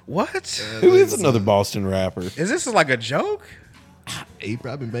so. What? Who is another Boston rapper? Is this like a joke? He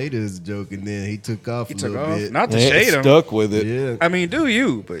probably made it as a joke, and then he took off He a took little off. bit. Not to They shade him. stuck with it. Yeah. I mean, do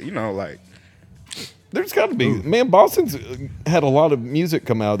you? But you know, like. There's got to be. Man, Boston's had a lot of music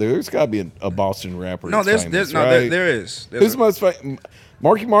come out of there. There's got to be a Boston rapper. No, that's there's famous, no, right? there is. Who's the most famous?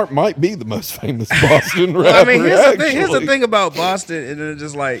 Marky Mark might be the most famous Boston rapper. Well, I mean, here's the actually. thing about Boston, and then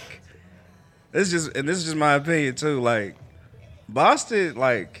just like, this is just my opinion too. Like, Boston,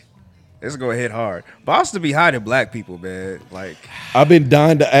 like, it's gonna hit hard. Boston be hiding black people, man. Like, I've been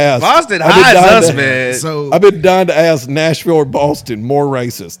dying to ask. Boston I've been hides dying us, to- man. So I've been dying to ask Nashville or Boston more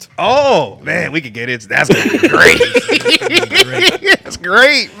racist. Oh man, we could get into that's gonna be great. That's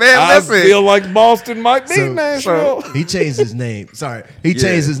great, man. I Listen. feel like Boston might be So- Nashville. he changed his name. Sorry, he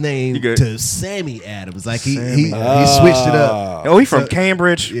changed his name You good. to Sammy Adams. Like he Sammy. he switched it up. Oh, he from So-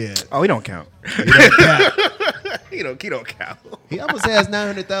 Cambridge. Yeah. Oh, he don't count. You know, Cap. He don't count. He almost has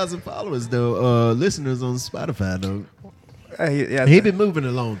 900,000 followers though. Listeners on Spotify though. Yeah, He been moving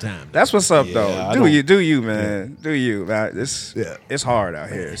a long time. that's what's up I though. don't- Do you, man? Do you? Man, Yeah. It's hard out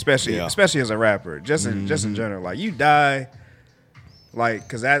here, especially Yeah. as a rapper. Just in general, like you die, like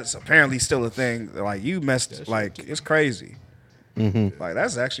because that's apparently still a thing. Like you messed, like it's crazy. Like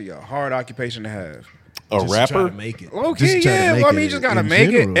that's actually a hard occupation to have. A Just rapper? try to make it. Okay, Just try to yeah. make Well, I mean, it you just gotta in make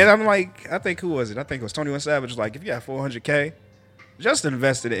general. it. And I'm like, I think who was it? I think it was 21 Savage. Was like, if you have 400K, just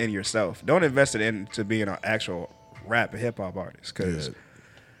invest it in yourself. Don't invest it into being an actual rap and hip hop artist. Cause,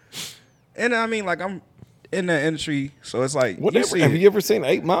 and I mean, like I'm in the industry, so it's like, Whatever. Have you ever seen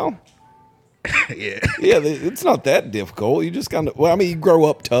 8 Mile? yeah. Yeah, it's not that difficult. You just kind of, well, I mean, you grow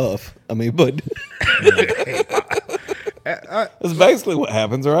up tough. I mean, but that's basically what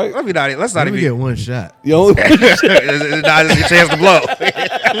happens, right? Let's not Let even me get one shot. You only it's not your chance to blow.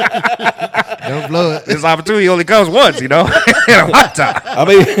 Don't blow it. This opportunity only comes once, in a lifetime. I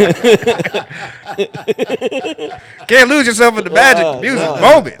mean, Can't lose yourself in the magic music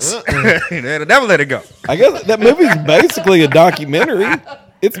moments. Never let it go. I guess that movie's basically a documentary.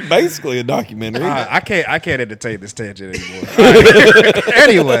 It's basically a documentary. I can't entertain this tangent anymore.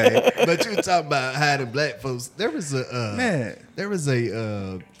 Anyway, But you were talking about hiding black folks. There was a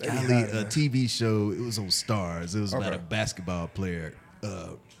TV show. It was on Stars. It was about a basketball player.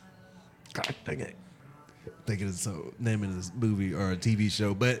 God dang it. Thinking of the name of this movie or a TV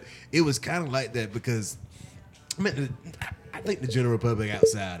show, but it was kind of like that because I think the general public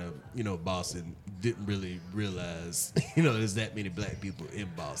outside of Boston didn't really realize there's that many black people in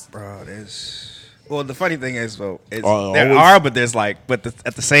Boston. bro, well, the funny thing is, though, there always- are, but there's like, but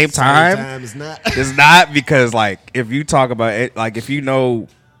at the same time, It's not. it's not because like if you talk about it, like if you know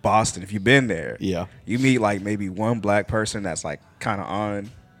Boston, if you've been there, Yeah. you meet like maybe one black person that's like kind of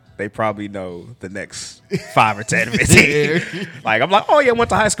on. They probably know the next 5 or 10 or 15. Like I'm like, oh yeah, I went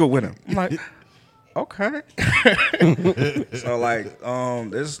to high school with him. I'm like, okay. So like,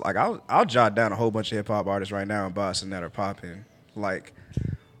 this like I'll jot down a whole bunch of hip hop artists right now in Boston that are popping, like,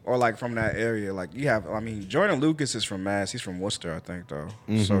 or like from that area. Like you have, I mean, Jordan Lucas is from Mass. He's from Worcester, I think, though.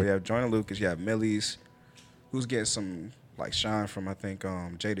 So you have Jordan Lucas. You have Millie's, who's getting some like shine from I think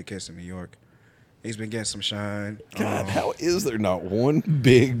Jadakiss in New York. He's been getting some shine. God, how is there not one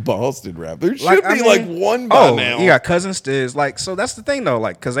big Boston rap? There should Like, I be mean, like one by now. You got Cousin Stiz. Like, so that's the thing though.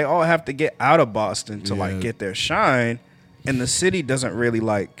 Like, because they all have to get out of Boston to like get their shine, and the city doesn't really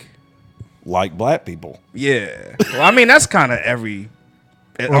like black people. Yeah. Well, I mean that's kind of every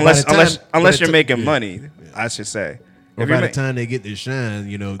unless you're making money, I should say. Or If by you're the ma- time they get their shine,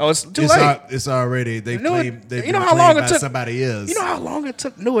 it's too late. It's already they've You know what- claimed they've you know been how long claimed it by took- somebody else. You know how long it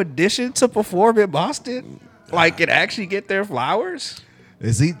took New Edition to perform in Boston? Like, it actually get their flowers?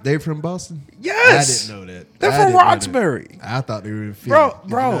 They from Boston? Yes. I didn't know that. They're I from didn't know that. Roxbury. I thought they were in Philly.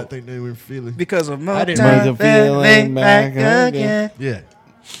 Bro. I think they were in Philly. Because of I didn't Motown know the feeling back again. Yeah.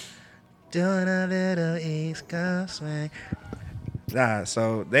 Doing a little East Coast swing. Nah,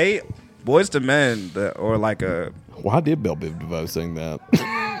 so they Boys to Men, or like a Why did Belle Biv DeVoe sing that?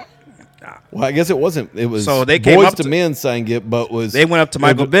 Well, I guess it wasn't. It was So they came Boys up to to- Men sang it, but was they went up to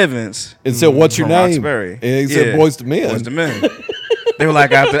Michael Bivins and said, "What's your from name?" Roxbury. And he said, Yeah, "Boys to Men." Boys to Men. They were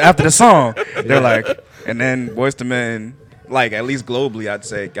like after the song, they're like, and then Boys to Men, like at least globally, I'd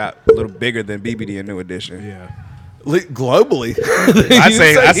say got a little bigger than BBD and New Edition. Yeah. Globally, I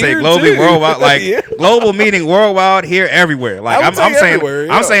say here globally, too. worldwide, like Yeah. global meaning worldwide, here, everywhere. Like I would I'm say saying, everywhere,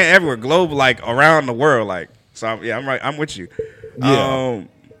 yeah. I'm saying everywhere, global, like around the world, like. So I'm right. I'm with you. Yeah.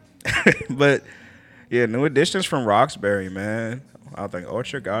 But yeah, New Edition's from Roxbury, man. I think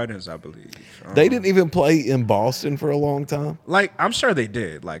Orchard Gardens, I believe. They didn't even play in Boston for a long time. Like I'm sure they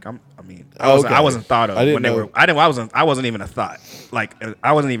did. Like I Okay. wasn't thought of I didn't when they know. were. I wasn't even a thought. Like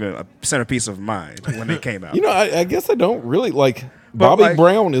I wasn't even a centerpiece of mind when they came out. You know, I guess I don't really like. But, Bobby like-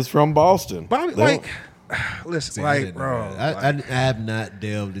 Brown is from Boston. Bobby, They like, don't- listen, See, I like, didn't know bro, that. like, I have not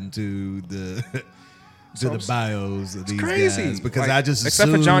delved into the the bios of these crazy guys because Like, I just except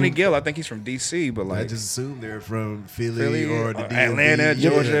for assumed- Johnny Gill, I think he's from DC, but I like just assumed they're from Philly, Philly or the or DMV. Atlanta, Yeah.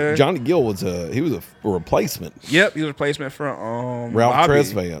 Georgia. Johnny Gill was a replacement. yep, he was a replacement from Ralph Bobby.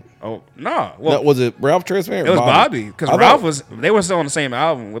 Tresvant. Oh no, well That was it. Ralph Tresvant. it was Bobby because I Ralph thought- they were still on the same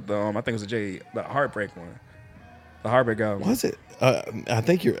album with the I think it was the Heartbreak one, the Heartbreak album. Was it? I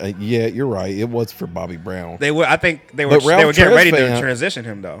think you're. Yeah, you're right. It was for Bobby Brown. I think they were But Ralph getting ready to Tresvant- transition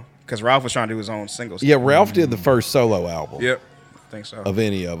him though, because Ralph was trying to do his own singles. Yeah, Ralph did the first solo album Yep. I think so. of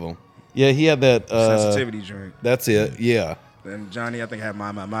any of them. Yeah, he had that Sensitivity joint. That's it. Yeah. Then Johnny, I think, had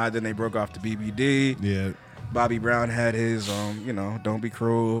My Mind. Then they broke off to BBD. Yeah, Bobby Brown had his, Don't Be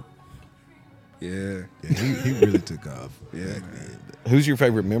Cruel. Yeah. he really took off. Yeah, back man. then. Who's your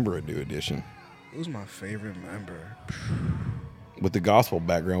favorite member of New Edition? Who's my favorite member? With the gospel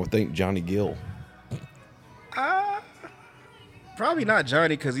background, we think Johnny Gill. Probably not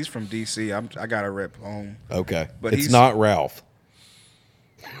Johnny because he's from DC. I got to rep home. Okay, But it's he's- not Ralph.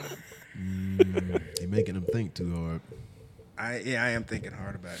 You're making them think too hard. I am thinking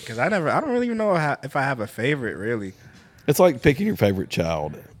hard about it because I don't really even know if I have a favorite really. It's like picking your favorite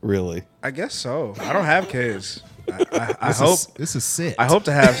child, really. I guess so. I don't have kids. I hope it's a set. I hope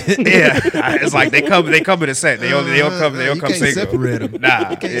to have. Yeah, it's like they come in a set. They don't come can't single. separate them.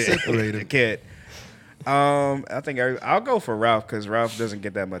 Nah, you can't separate them. You can't. I think I'll go for Ralph because Ralph doesn't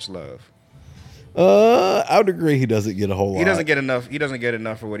get that much love. I would agree he doesn't get a whole lot. He doesn't get enough. He doesn't get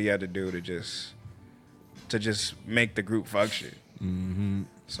enough for what he had to do to just make the group function. Mm-hmm.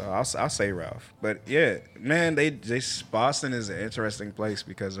 So I'll say Ralph. But yeah, man, Boston is an interesting place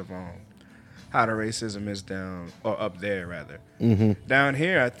because of how the racism is down or up there rather. Mm-hmm. Down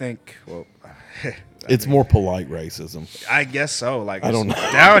here, I think. Well, it's more polite racism. I guess so. Like I don't know.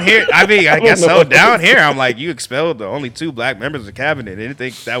 Down here, I mean, I guess so. Down here, I'm like, you expelled the only 2 black members of the cabinet. Didn't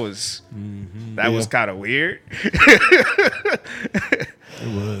think that was was kind of weird. It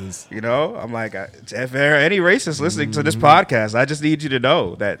was. You know, I'm like, if there are any racists listening to this podcast, I just need you to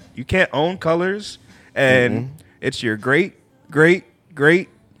know that you can't own colors, and it's your great, great, great,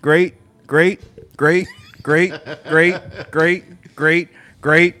 great, great, great, great, great, great, great,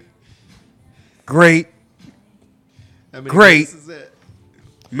 great, great, great,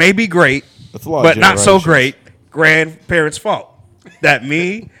 maybe great, That's a lot but of not so generations. great grandparents' fault that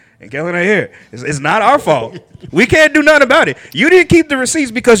me and Kellen are here. It's not our fault. We can't do nothing about it. You didn't keep the receipts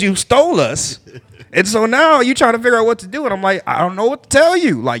because you stole us. And so now you trying to figure out what to do. And I'm like, I don't know what to tell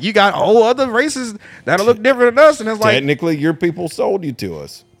you. Like, you got whole other races that'll look different than us. And it's like, Technically, your people sold you to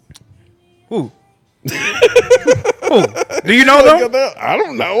us. who? Who? Do you know them? I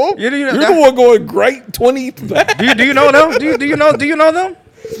don't know. You You're the one going great 20. Do you know them? Do you know them?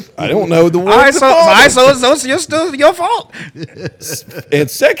 I don't know the ones. All right, involved. so it's still your fault. And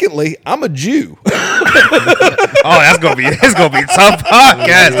secondly, I'm a Jew. Oh, it's gonna be a tough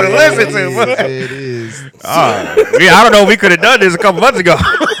podcast to listen to. It is. I don't know if we could have done this a couple months ago.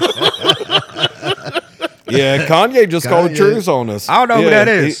 Yeah, Kanye just called a truce on us. I don't know who that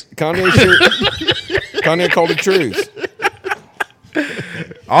is. Kanye called a truce.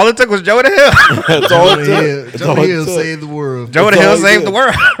 All it took was Joe to Hill. That's all it took. Jonah Hill saved the world. Joe to That's Hill all he saved did. the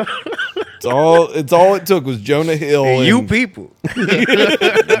world. It's all it took was Jonah Hill. And You people.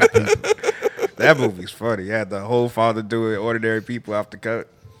 That movie's funny. You had the whole father doing ordinary people off the cut.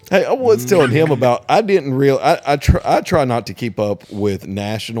 Hey, I was telling him about. I didn't I try not to keep up with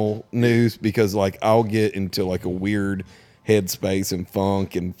national news because like I'll get into like a weird headspace and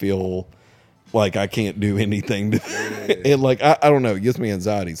funk and feel like I can't do anything. And like I don't know, it gives me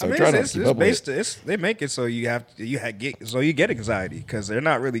anxiety. So I try not to keep up with it. They make it so you get anxiety because they're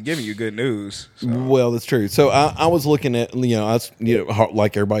not really giving you good news. So. Well, that's true. So I was looking at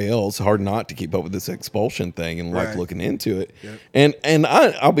like everybody else, hard not to keep up with this expulsion thing and like Right. looking into it. Yep. And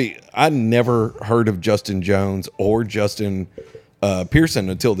I never heard of Justin Jones or Justin Pearson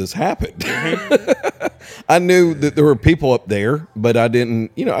until this happened. I knew that there were people up there, but I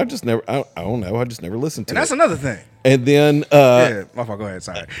didn't. I just never. I don't know. I just never listened to And it. that's another thing. And then Yeah, my fault. Go ahead.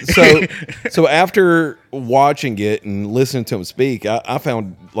 Sorry. so after watching it and listening to him speak, I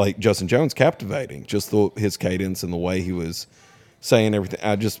found like Justin Jones captivating. Just his cadence and the way he was saying everything.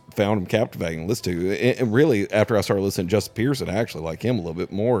 I just found him captivating to listen to. And really, after I started listening to Justin Pearson, I actually like him a little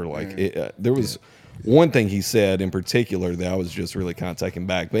bit more. Like there was one thing he said in particular that I was just really kind of taken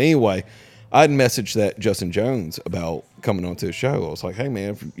back. But anyway, I'd messaged that Justin Jones about coming onto the show. I was like, hey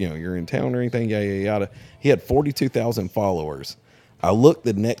man, if, you're in town or anything, yada. He had 42,000 followers. I looked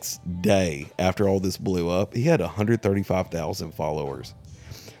the next day after all this blew up. He had 135,000 followers.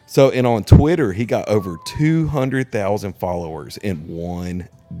 So, and on Twitter, he got over 200,000 followers in one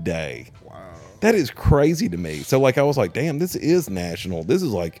day. Wow. That is crazy to me. So like, I was like, damn, this is national. This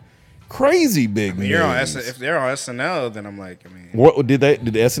is like crazy big news. If they're on SNL, then I'm like, What did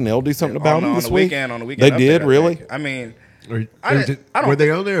SNL do something about him this week? On the weekend, they update, did, I really? think. I mean, Were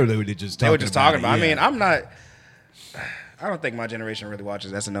they on there or they were just talking? They were just talking about. it? I mean, I'm not. I don't think my generation really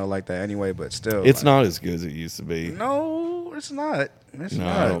watches SNL like that anyway. But still, It's not as good as it used to be. No, it's not. It's No,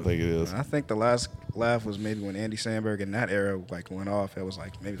 not. I don't think it is. I think the last laugh was maybe when Andy Samberg in that era like went off. It was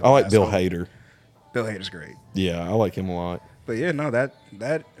like maybe. The I like last Bill one. Hader. Bill Hader's great. Yeah, I like him a lot. But yeah, no, that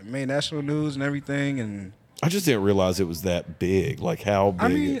made national news and everything, and I just didn't realize it was that big. Like how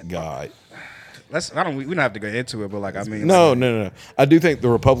big it got. We don't have to go into it, but like I mean, no. I do think the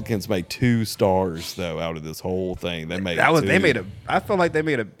Republicans made 2 stars though out of this whole thing. I feel like they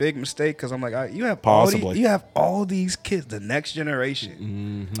made a big mistake because I'm like, you have all these kids, the next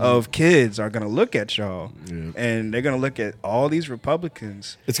generation of kids are gonna look at y'all, and they're gonna look at all these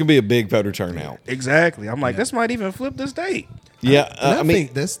Republicans. It's gonna be a big voter turnout. Exactly. I'm like, this might even flip the state. Yeah, I mean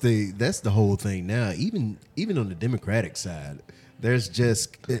that's the whole thing now. Even on the Democratic side, there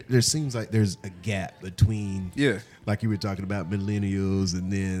seems like there's a gap between like you were talking about millennials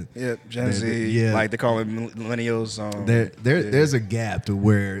and then Gen Z, like they call it millennials. There's a gap to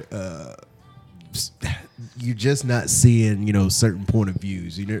where you're just not seeing certain point of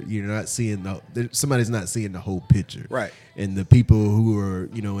views. You're not seeing somebody's not seeing the whole picture, right? And the people who are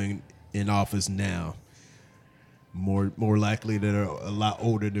in office now, more likely that are a lot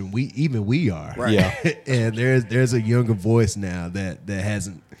older than we are. Right. Yeah. And there's a younger voice now that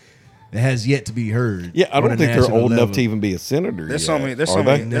has yet to be heard. Yeah, I don't think they're old enough to even be a senator. There's so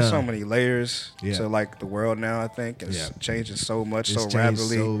many layers to like the world now. I think it's changing so much, so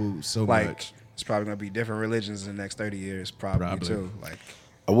rapidly. So like much. it's probably gonna be different religions in the next 30 years, probably. Too. Like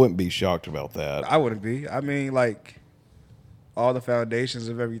I wouldn't be shocked about that. I wouldn't be. I mean, like all the foundations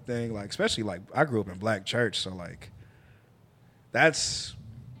of everything, like especially like I grew up in black church, so like that's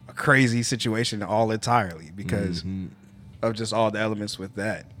a crazy situation entirely because of just all the elements with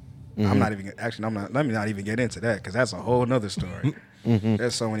that. Let me not even get into that because that's a whole nother story.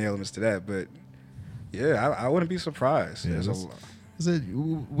 There's so many elements to that, but yeah, I wouldn't be surprised. Yeah,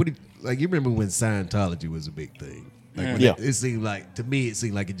 you remember when Scientology was a big thing? Like it seemed like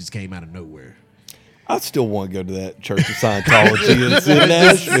it just came out of nowhere. I still want to go to that Church of Scientology in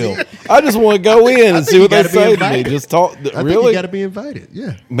Nashville. I just want to go in and see what they say to me. Just talk. I think you got to be invited.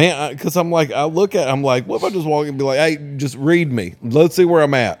 Yeah, man. Because I'm like, what if I just walk in and be like, hey, just read me. Let's see where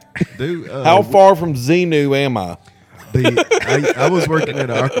I'm at. Dude, how far from Xenu am I? I was working at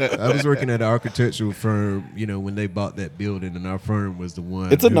an architectural firm. When they bought that building, and our firm was the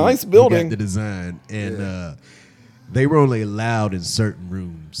one. It's a nice building. Who got the design, and they were only allowed in certain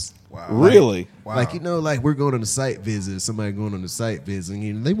rooms. Wow. Really? Wow. Like we're going on a site visit, somebody going on a site visit,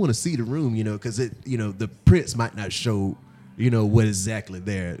 and they want to see the room, because the prints might not show, what exactly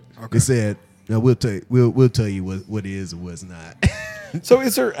there. Okay. They said, no, we'll tell you what is or what's not. So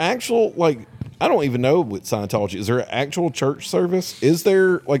is there actual, I don't even know what Scientology is. There an actual church service? Is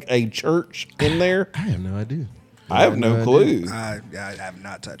there a church in there? I have no idea. I have no clue. I have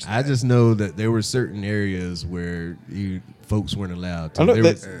not touched that. I just know that there were certain areas where folks weren't allowed to. I know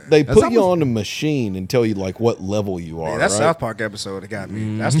they put you on a machine and tell you what level you are. Yeah, that South Park episode that got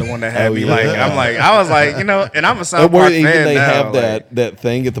me. That's the one that had me I was like, and I'm a South Park fan they now. have that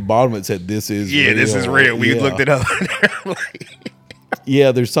thing at the bottom that said, "This is real." This is real. We looked it up.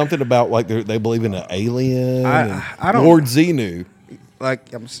 Yeah, there's something about they believe in an alien. I don't. Lord Xenu.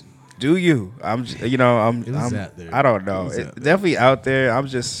 Do you? I'm out there. I don't know. It's definitely out there. I'm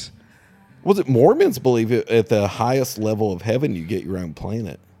just. Was it Mormons believe at the highest level of heaven you get your own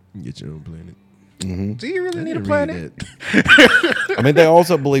planet? You get your own planet. Mm-hmm. Do you really need a planet? I mean, they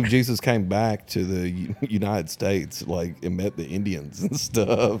also believe Jesus came back to the United States, and met the Indians and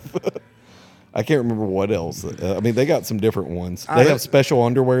stuff. I can't remember what else. They got some different ones. They have special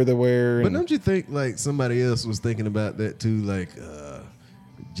underwear they wear. But don't you think somebody else was thinking about that too?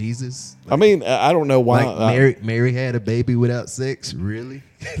 Jesus. I don't know why. Mary had a baby without sex. Really?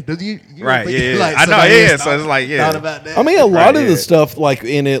 you right? Yeah. I know. Yeah. So it's thought about that. A lot of the stuff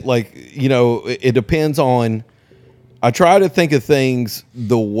in it, it depends on. I try to think of things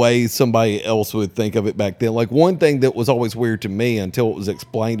the way somebody else would think of it back then. One thing that was always weird to me until it was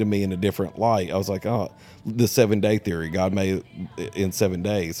explained to me in a different light, I was like, oh, the 7-day theory, God made it in 7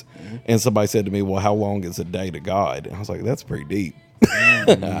 days. Mm-hmm. And somebody said to me, well, how long is a day to God? And I was like, that's pretty deep. I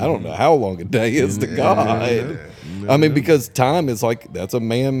don't know how long a day is to God. Because time is that's a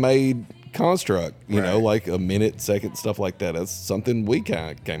man-made construct, you know, a minute, second, stuff like that. That's something we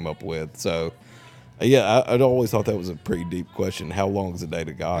kind of came up with. So, yeah, I'd always thought that was a pretty deep question. How long is a day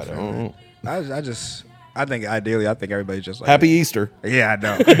to God? I don't know. I think ideally, everybody's just Happy Easter. Yeah, I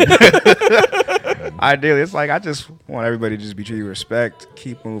know. Ideally, it's I just want everybody to just be treated with respect,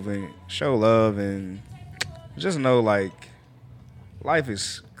 keep moving, show love, and just know life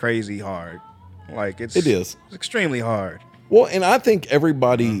is crazy hard. It is. It's extremely hard. Well, and I think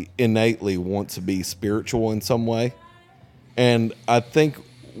everybody innately wants to be spiritual in some way, and I think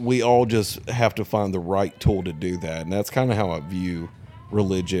we all just have to find the right tool to do that, and that's kind of how I view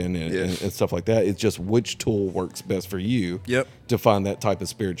religion and stuff like that. It's just which tool works best for you to find that type of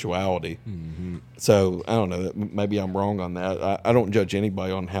spirituality. Mm-hmm. So I don't know. Maybe I'm wrong on that. I don't judge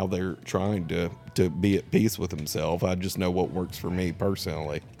anybody on how they're trying to be at peace with themselves. I just know what works for me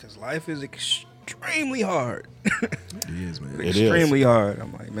personally. Because life is extremely hard. It is, man. Extremely hard.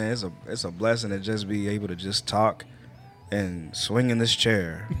 I'm like, man, it's a blessing to just be able to just talk and swing in this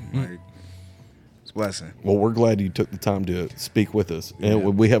chair. Like, it's a blessing. Well, we're glad you took the time to speak with us,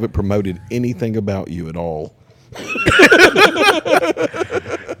 and we haven't promoted anything about you at all.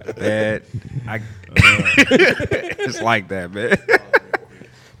 Man, it's like that, man.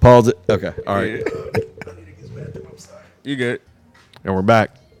 Pause it. Okay. All right. You good? And we're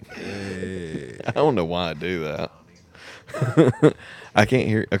back. I don't know why I do that. I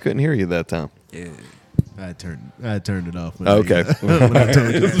couldn't hear you that time. Yeah. I turned it off. Okay. When I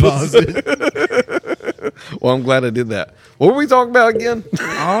told you to pause it. Well, I'm glad I did that. What were we talking about again?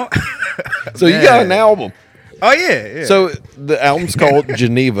 So Man. you got an album. Oh, yeah. So the album's called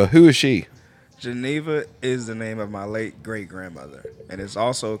Geneva. Who is she? Geneva is the name of my late great-grandmother. And it's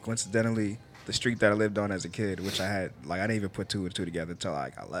also, coincidentally, the street that I lived on as a kid, which I didn't even put two and two together until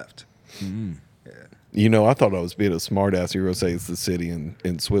I left. Mm-hmm. Yeah. You know, I thought I was being a smartass. You were going to say it's the city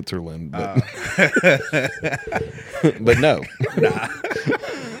in Switzerland. But, but no. Nah.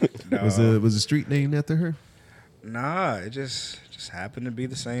 No. Was the street named after her? Nah, it just happened to be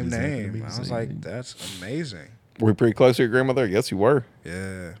the same name. I was like, that's amazing. Were you pretty close to your grandmother? I guess you were.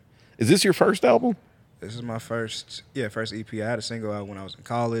 Yeah. Is this your first album? This is my first EP. I had a single out when I was in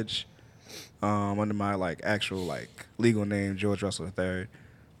college, under my actual legal name, George Russell III.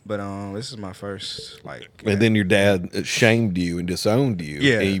 But this is my first And then your dad shamed you and disowned you.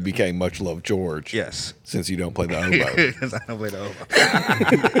 Yeah. And you became MuchLoveGeorge. Yes. Since you don't play the oboe. Because I don't play the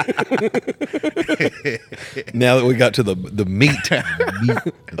oboe. Now that we got to the meat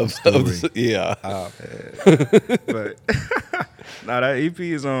of the story. Yeah. Oh man. But that EP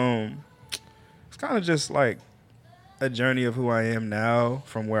is it's kind of just like a journey of who I am now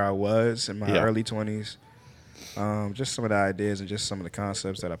from where I was in my early 20s. Just some of the ideas and just some of the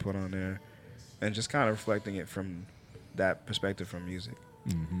concepts that I put on there, and just kind of reflecting it from that perspective from music.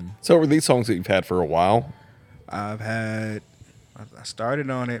 Mm-hmm. So are these songs that you've had for a while? I started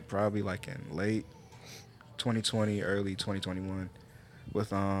on it probably in late 2020, early 2021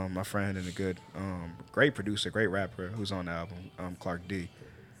 with my friend and a good, great producer, great rapper who's on the album, Clark D.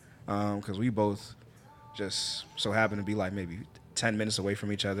 Because we both just so happen to be maybe 10 minutes away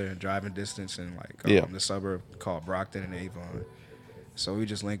from each other in driving distance in the suburb called Brockton and Avon. So we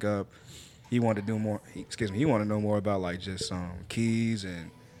just link up. He wanted to do more. He wanted to know more about just keys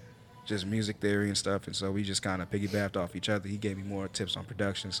and just music theory and stuff. And so we just kind of piggybacked off each other. He gave me more tips on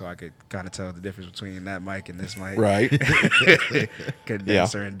production so I could kind of tell the difference between that mic and this mic. Right.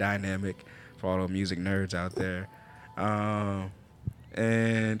 Condenser and dynamic for all the music nerds out there.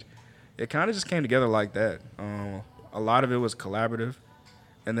 And it kind of just came together like that. A lot of it was collaborative,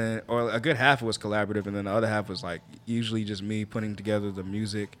 or a good half of it was collaborative, and then the other half was usually just me putting together the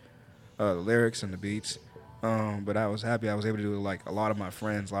music, the lyrics and the beats. But I was happy I was able to do a lot of my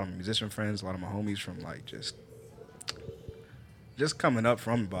friends, a lot of my musician friends, a lot of my homies from just coming up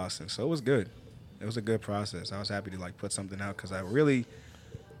from Boston. So it was good. It was a good process. I was happy to put something out because I don't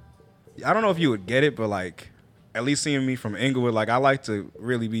know if you would get it, but at least seeing me from Inglewood, I like to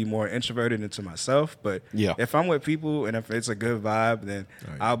really be more introverted into myself. But if I'm with people and if it's a good vibe, then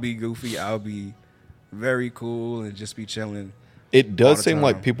I'll be goofy. I'll be very cool and just be chilling. It does seem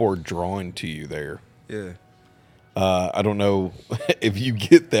like people are drawn to you there. Yeah. I don't know if you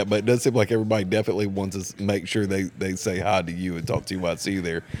get that, but it does seem like everybody definitely wants to make sure they say hi to you and talk to you while I see you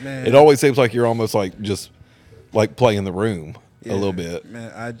there. Man. It always seems like you're almost just playing the room a little bit.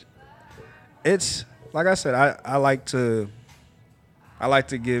 Man, it's... Like I said, I like to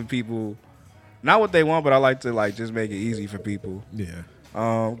give people not what they want, but I like to just make it easy for people. Yeah.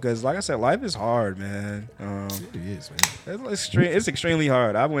 Because like I said, life is hard, man. It is, man. It's extremely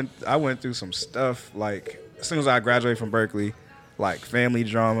hard. I went through some stuff as soon as I graduated from Berkeley, family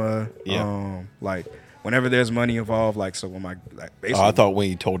drama. Yeah. Whenever there's money involved, so when my basically. I thought when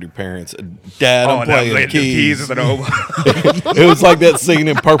you told your parents, "Dad, I'm playing keys." It was like that scene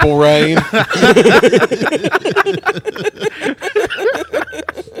in Purple Rain.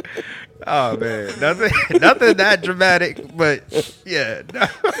 Oh man, nothing that dramatic, but yeah.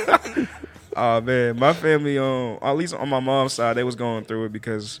 Oh man, my family, at least on my mom's side, they was going through it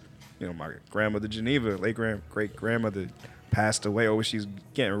because my grandmother Geneva, late great grandmother, passed away, or she's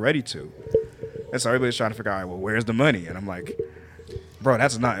getting ready to. And so everybody's trying to figure out, well, where's the money? And I'm like, bro,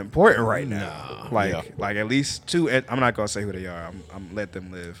 that's not important right now. Like at least two. I'm not gonna say who they are. I'm let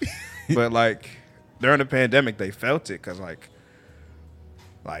them live. But like during the pandemic, they felt it because like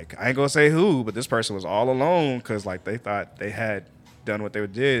I ain't gonna say who, but this person was all alone because like they thought they had done what they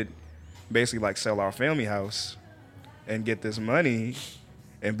did, basically like sell our family house and get this money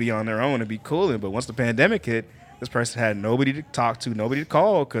and be on their own and be cooling. But once the pandemic hit, this person had nobody to talk to, nobody to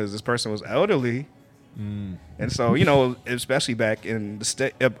call because this person was elderly. And so, you know, especially back in the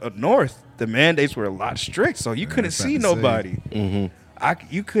state up north, the mandates were a lot strict, so you couldn't see nobody.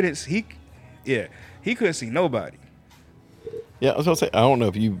 He couldn't see nobody. Yeah, I was going to say, I don't know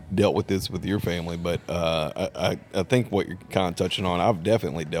if you dealt with this with your family, but I think what you're kind of touching on, I've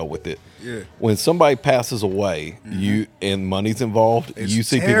definitely dealt with it. Yeah. When somebody passes away, and money's involved, you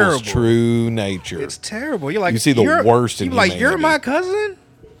see terrible. people's true nature. It's terrible. You're like, you see the worst in humanity. humanity. You're my cousin?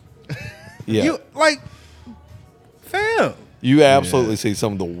 Yeah. You like, fam. You absolutely see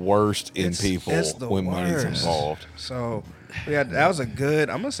some of the worst in people when money's worst. involved. So, yeah, that was a good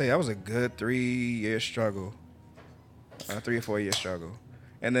 3-year struggle. 3 or 4 year struggle.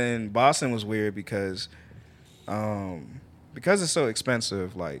 And then Boston was weird because it's so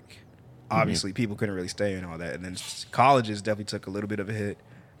expensive, like obviously people couldn't really stay and all that. And then colleges definitely took a little bit of a hit.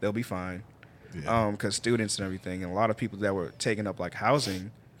 They'll be fine. Because students and everything, and a lot of people that were taking up like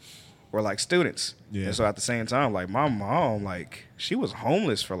housing were like students. And so at the same time, like my mom, like she was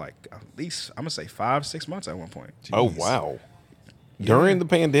homeless for like at least, I'm gonna say 5-6 months at one point. Jeez. Oh, wow. During the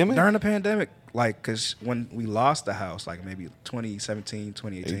pandemic? During the pandemic. Like, because when we lost the house, like maybe 2017,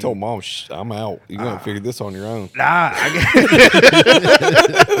 2018. You told Mom, I'm out. You're going to figure this on your own. Nah.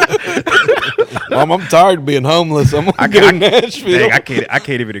 Mom, I'm tired of being homeless. I'm going to go to Nashville. Dang, I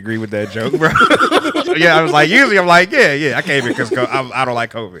can't even agree with that joke, bro. Yeah, I was like, usually I'm like, yeah. I can't even because I don't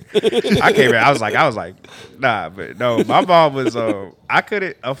like COVID. I can't even. I was like, nah. But no, my mom was, I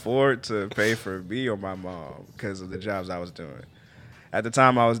couldn't afford to pay for me or my mom because of the jobs I was doing. At the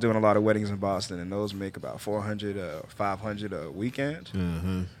time, I was doing a lot of weddings in Boston, and those make about $400, $500 a weekend.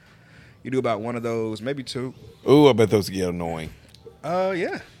 You do about one of those, maybe two. Ooh, I bet those get annoying.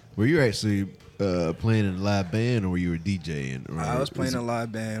 Yeah. Were you actually playing in a live band, or were you DJing? I was playing in a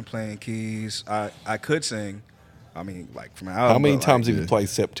live band, playing keys. I could sing. I mean, like from How many times have you played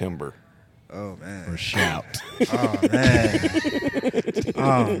September? Oh man! Or shout? Oh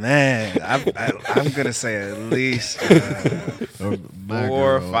man! I'm gonna say at least 400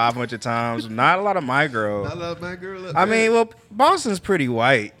 or 500 times. Not a lot of My Girl. Not a lot of My Girl. I mean, well, Boston's pretty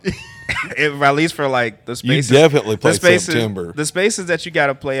white. At least for like the spaces. You definitely play September. The spaces that you got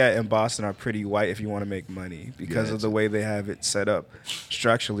to play at in Boston are pretty white if you want to make money because of the way they have it set up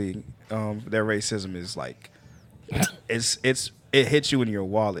structurally. Their racism is like it hits you in your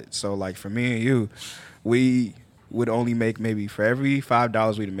wallet. So like for me and you, we would only make maybe for every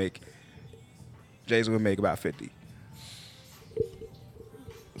 $5 we'd make, Jason would make about 50.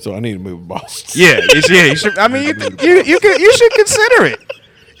 So I need to move to Boston. Yeah, you should. I mean, you should consider it.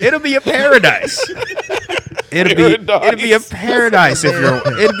 It'll be a paradise. It'll be a paradise if you're.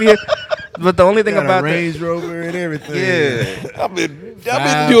 But the only thing about Range Rover and everything. Yeah, I've been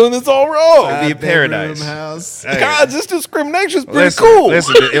doing this all wrong. It'll be a paradise. House. Hey. God, this discrimination's pretty cool.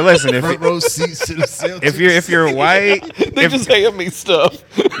 Listen. Front row seats to the Celtics. If you're white, they just hand me stuff.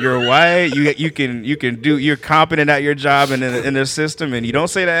 You're white. You're competent at your job and in the system, and you don't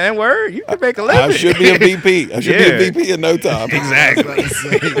say the N-word. You can make a living. I should be a VP. I should be a VP in no time. Exactly.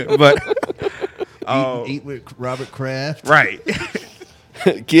 But eat with Robert Kraft. Right.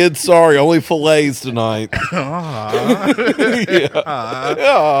 Kids, sorry, only fillets tonight. But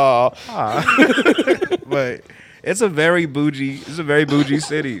it's a very bougie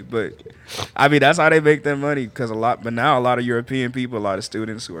city. But I mean, that's how they make their money but now a lot of European people, a lot of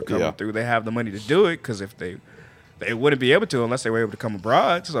students who are coming through, they have the money to do it because if they wouldn't be able to unless they were able to come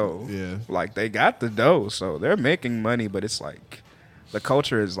abroad. So like they got the dough, so they're making money. But it's like the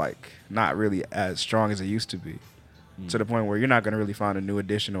culture is like not really as strong as it used to be. To the point where you're not going to really find a New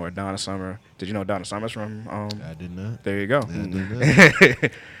Edition or a Donna Summer. Did you know Donna Summer's from? I did not. There you go. I did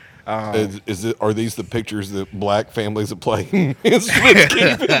not. Are these the pictures that black families that play instruments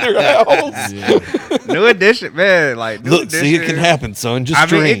keep in their house? Yeah. New Edition, man. Like Look, see, it can happen, son. Just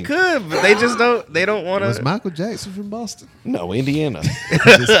dream. I mean, it could, but they just don't. They don't want to. Was Michael Jackson from Boston? No, Indiana.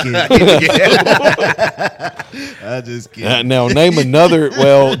 Just kidding. I just kidding. Now name another.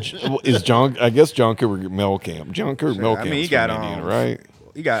 Well, is John? I guess John Cougar Mellencamp. John Cougar Mellencamp's from Indiana, right?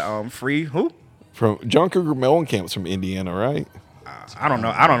 You got Free who? From John Cougar Mellencamp's from Indiana, right? I don't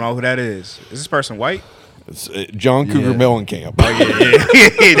know. I don't know who that is. Is this person white? It's, John Cougar Mellencamp. Oh, yeah.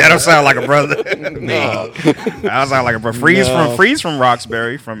 That don't sound like a brother. No. That sound like a brother. Freeze from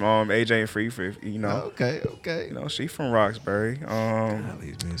Roxbury, from AJ and Free, you know. Okay. You know, she from Roxbury.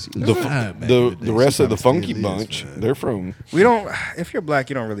 The rest of the Funky Bunch, they're from. We don't. If you're black,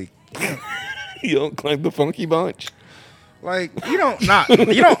 you don't really. You don't claim the Funky Bunch. Like you don't not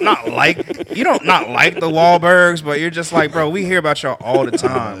like the Wahlbergs, but you're just like, bro, we hear about y'all all the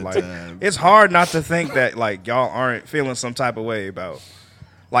time. Like it's hard not to think that like y'all aren't feeling some type of way about.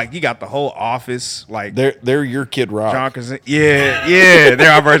 Like you got the whole office, like they're your Kid Rock. John Krasinski, yeah,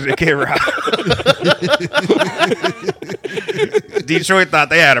 they're our version of Kid Rock. Detroit thought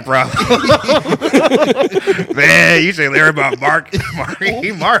they had a problem. Man, you say they're about Mark.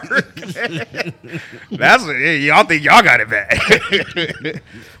 That's y'all think y'all got it bad.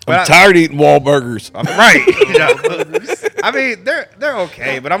 I'm tired of eating Wahlburgers. Right. I mean, they're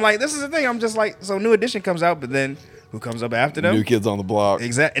okay, but I'm like, this is the thing. I'm just like, so New Edition comes out, but then who comes up after them? New Kids on the Block.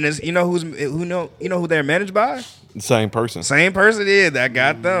 Exactly. And it's, you know who they're managed by? Same person. Same person that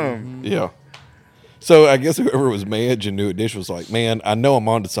got them. Yeah. So I guess whoever was managing New Edition was like, man, I know I'm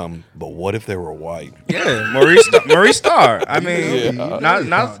onto something, but what if they were white? Yeah, Maurice Starr. I mean,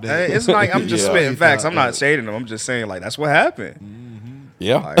 not. It's like I'm just spitting facts. I'm not shading them. I'm just saying like that's what happened.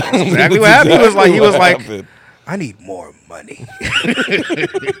 Yeah, like, that's exactly what happened. He was like, I need more money.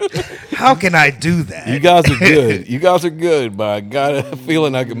 How can I do that? You guys are good. You guys are good, but I got a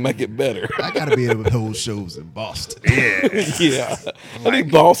feeling I can make it better. I got to be able to hold shows in Boston. Yeah. I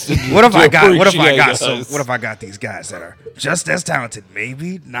think Boston. What if I got these guys that are just as talented?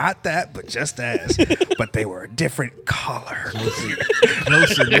 Maybe not that, but just as. But they were a different color.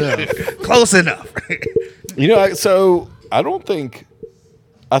 Close enough. You know, so I don't think.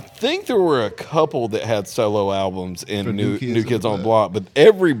 I think there were a couple that had solo albums in New Kids on the Block, but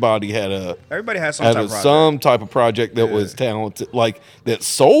everybody had some type of project that was talented, like that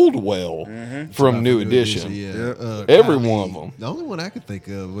sold well from New Edition. Yeah. Every one of them. The only one I could think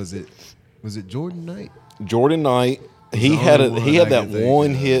of was it Jordan Knight? Jordan Knight. He had that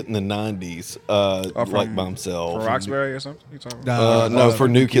one hit in the 90s, like by himself. For Roxbury or something? You talking no, for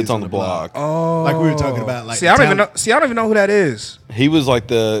New Kids on the Block. Oh, like we were talking about. Like, I don't even know who that is. He was like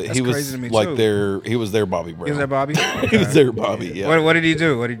Crazy to me too. He was their Bobby Brown. He was their Bobby. He was their Bobby. Yeah. What did he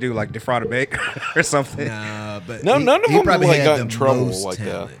do? What did he do? Like defraud a bank or something? Nah, but none of them probably like had got the in trouble most like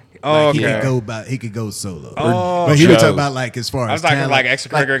talent. that. Oh, okay. He could go solo. Oh, but he was talking about like as far as I was talking talent, like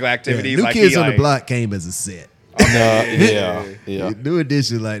extracurricular activities. New like Kids on the Block came as a set. Yeah. New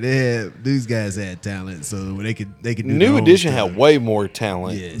Edition, like these guys had talent, so they could do New Edition had way more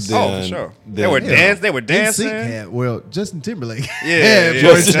talent. Yes. Than, for sure. They were dancing. Justin Timberlake.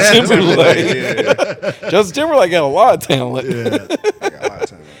 Justin Timberlake. Justin Timberlake had a lot of talent. Yeah.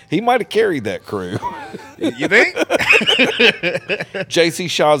 He might have carried that crew. You think? JC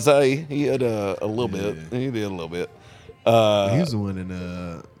Chazé, he had a little bit. He did a little bit. He was the one in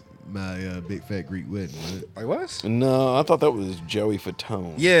my Big Fat Greek Wedding. Like what? No, I thought that was Joey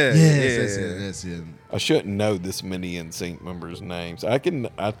Fatone. Yeah. That's him. I shouldn't know this many NSYNC members' names. I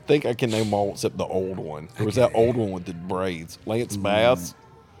think I can name them all except the old one. There was that old one with the braids. Lance Bass.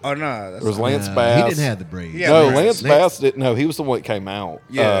 Oh no, there was Lance Bass. He didn't have the braids. No, Lance Bass didn't. No, he was the one that came out.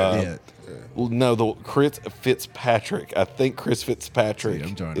 Yeah. No, the Chris Fitzpatrick. I think Chris Fitzpatrick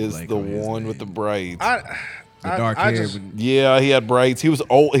is the one with the braids. The dark hair. Yeah, he had braids. He was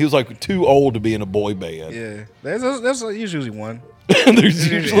old. He was like too old to be in a boy band. Yeah, there's usually one.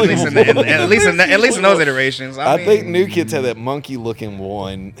 There's usually at least in those iterations. I think New Kids had that monkey looking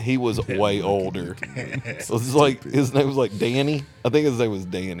one. He was way older. So it's like his name was like Danny. I think his name was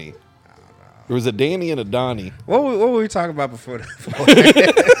Danny. There was a Danny and a Donnie. What were we talking about before?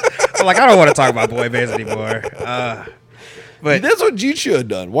 Like I don't want to talk about boy bands anymore. But that's what you should have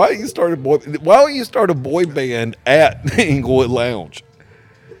done. Why don't you start a boy band at Inglewood Lounge?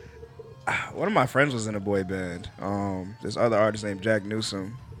 One of my friends was in a boy band. This other artist named Jack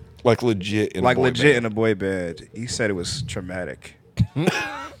Newsom. Like legit in a boy band. He said it was traumatic.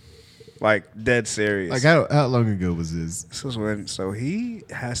 Like dead serious. Like how long ago was this? This was when. So he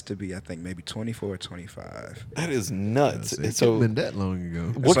has to be, I think, maybe 24 or 25. That is nuts. It couldn't been that long ago.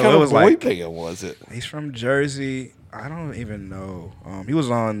 What kind of boy band was it? He's from Jersey. I don't even know. He was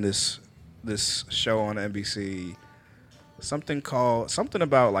on this show on NBC. Something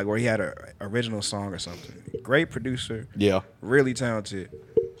about like where he had an original song or something. Great producer. Yeah. Really talented.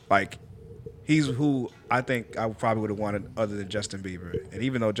 Like he's who I think I probably would have wanted other than Justin Bieber. And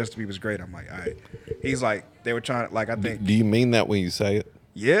even though Justin Bieber's great, I'm like, all right. He's like, they were trying to, like, I think. Do you mean that when you say it?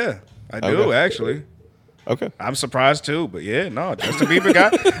 Yeah, I do, actually. Okay. I'm surprised too, but yeah, no, Justin Bieber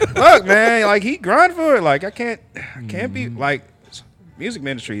got look, man, like he grind for it. Like I can't be like music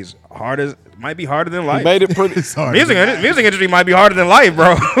ministry is might be harder than life. He made it pretty. Music industry might be harder than life,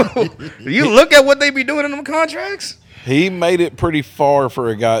 bro. You look at what they be doing in them contracts. He made it pretty far for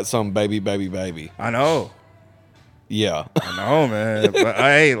a guy at some baby. I know. Yeah. I know, man. But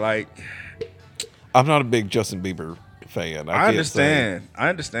hey, like, I'm not a big Justin Bieber fan. I understand.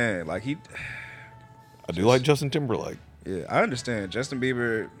 Like I do like Justin Timberlake. Yeah, I understand. Justin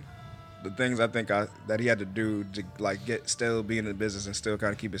Bieber, the things I think that he had to do to like still be in the business and still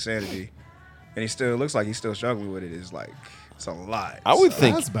kind of keep his sanity, and he still looks like he's still struggling with it. Is like it's a lot. I would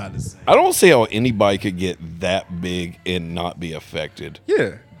think. I was about to say. I don't see how anybody could get that big and not be affected.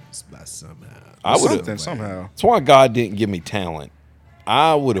 Yeah, somehow. I would somehow. That's why God didn't give me talent.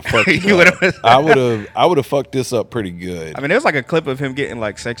 I would have fucked it up. I would have fucked this up pretty good. I mean, there's like a clip of him getting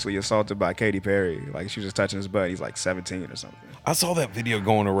like sexually assaulted by Katy Perry. Like she was just touching his butt. He's like 17 or something. I saw that video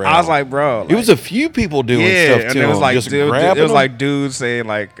going around. I was like, bro. Like, it was a few people doing stuff and to it was him. like It was like dudes saying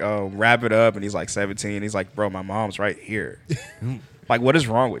like wrap it up, and he's like 17. He's like, bro, my mom's right here. Like, what is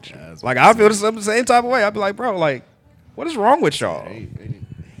wrong with you? Like, I feel the same type of way. I'd be like, bro, like, what is wrong with y'all? He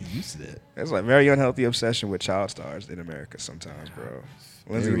used to that. It's like very unhealthy obsession with child stars in America sometimes, bro.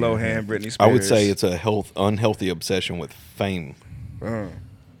 Lindsay Lohan, Britney Spears. I would say it's a unhealthy obsession with fame,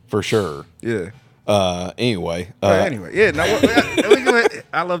 for sure. Yeah. Anyway. Yeah. No,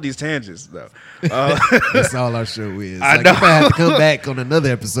 I love these tangents though. That's all our show is. I like, know. if I have to come back on another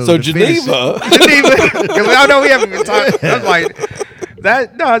episode. So to Geneva, because I know we haven't been talking. That's like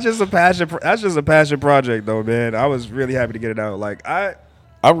that. No, it's just a passion. That's just a passion project, though, man. I was really happy to get it out. Like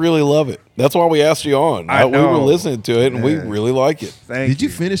I really love it. That's why we asked you on. I know. We were listening to it, and we really like it. Did you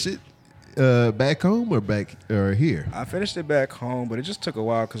finish it back home or here? I finished it back home, but it just took a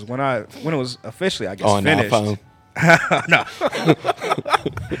while because when it was officially, I guess, On finished. iPhone. No.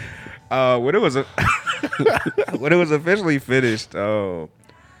 When it was officially finished, I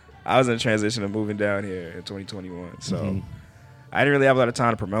was in transition of moving down here in 2021, so I didn't really have a lot of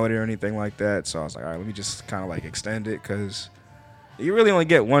time to promote it or anything like that. So I was like, all right, let me just kind of like extend it because you really only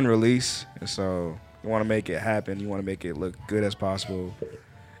get one release, and so you want to make it happen. You want to make it look good as possible,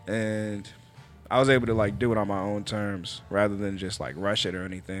 and I was able to like do it on my own terms rather than just like rush it or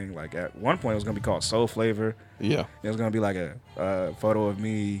anything. Like at one point, it was gonna be called Soul Flavor. Yeah, it was gonna be like a photo of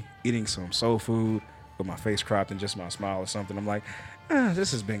me eating some soul food with my face cropped and just my smile or something. I'm like,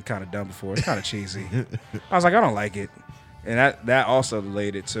 this has been kind of done before. It's kind of cheesy. I was like, I don't like it, and that also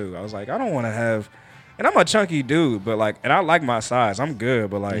delayed it too. I was like, I don't want to have. And I'm a chunky dude, but like, and I like my size. I'm good,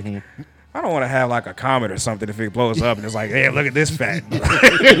 but like, I don't want to have like a comet or something if it blows up and it's like, hey, look at this fat.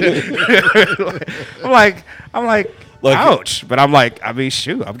 I'm like, ouch. But I'm like, I mean,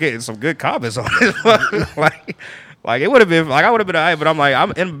 shoot, I'm getting some good comments on this. like it would have been, like I would have been alright, but I'm like,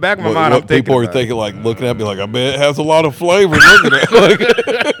 I'm in the back of my mind. I'm thinking people are thinking, like looking at me, like I bet it has a lot of flavor. Looking at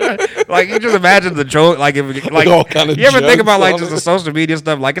it. Like you just imagine the joke, like if like all kind of you ever think about like on just it. the social media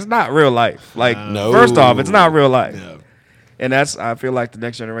stuff, like it's not real life. Like No. first off, it's not real life. Yeah. And I feel like the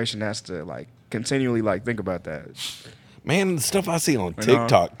next generation has to like continually like think about that. Man, the stuff I see on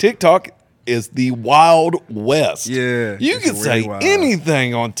TikTok is the Wild West. Yeah, You it's can really say wild.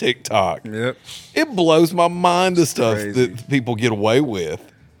 anything on TikTok. Yep. It blows my mind the stuff crazy. that people get away with.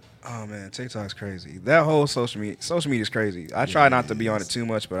 Oh man, TikTok's crazy. That whole social media is crazy. I try not to be on it too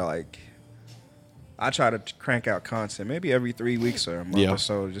much, but I try to crank out content maybe every 3 weeks or a month or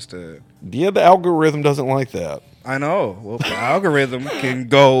so just to. Yeah, the algorithm doesn't like that. I know. Well, the algorithm can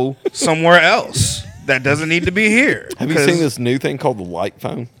go somewhere else that doesn't need to be here. Have you seen this new thing called the light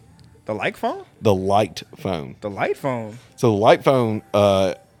phone? The light phone? The light phone. The light phone. So the light phone,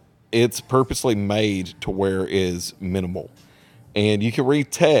 it's purposely made to where it is minimal. And you can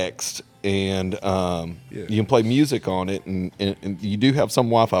read text and you can play music on it. And you do have some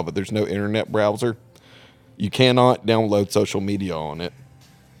Wi-Fi, but there's no internet browser. You cannot download social media on it.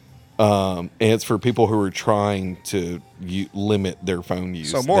 And it's for people who are trying to limit their phone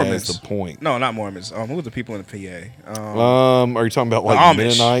use. So Mormons. That's the point. No, not Mormons. Who are the people in the PA? Are you talking about like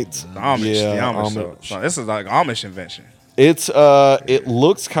Amish. Mennonites? The Amish. Yeah, The Amish. Amish. So this is like Amish invention. It's it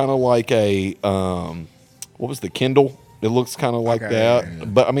looks kind of like a what was the Kindle? It looks kind of like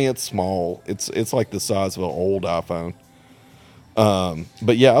that, but I mean it's small. It's like the size of an old iPhone.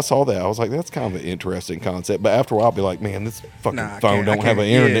 But yeah, I saw that. I was like, that's kind of an interesting concept. But after a while, I'll be like, man, this fucking phone don't have an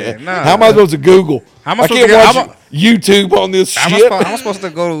internet. How am I supposed to Google? How am I I supposed can't to watch YouTube on this I'm shit. supposed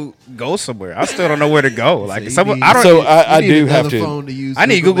to go somewhere. I still don't know where to go. Like So you need- I don't. So need- I need do another have to. phone to use. I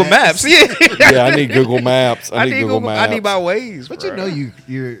need Google Maps. Yeah. Yeah, I need Google Maps. I need Google Maps. I need my ways. But bro. you know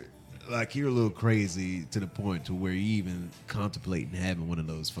you're like you're a little crazy to the point to where you even contemplating having one of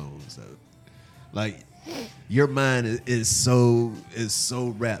those phones though. Like your mind is so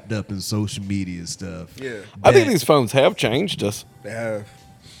wrapped up in social media stuff. Yeah. I think these phones have changed us. They have.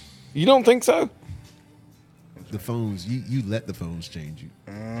 You don't think so? The phones, you let the phones change you.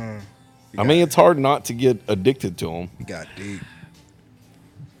 I mean, it's hard not to get addicted to them. You got deep.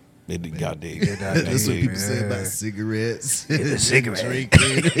 It got deep. That's what people say about cigarettes, cigarette.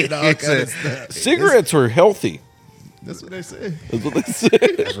 drinking, and all kind of stuff. Cigarettes are healthy. That's what they say. That's what they say.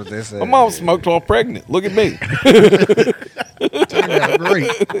 That's what they say. My mom smoked while pregnant. Look at me. Turned out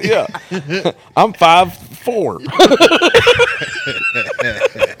great. Yeah. I'm 5'4".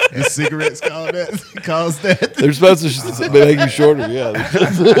 The cigarettes cause that. They're supposed to make you shorter. Yeah.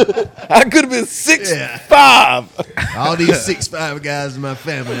 I could have been 6'5". All these 6'5" guys in my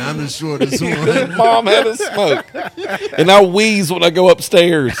family, I'm the shortest one. Mom had a smoke. And I wheeze when I go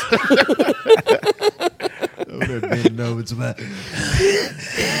upstairs. Over there bending over to my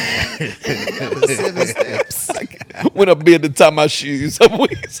 7 steps. When I bend to tie my shoes, I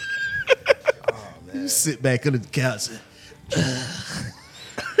wheeze. You sit back under the couch.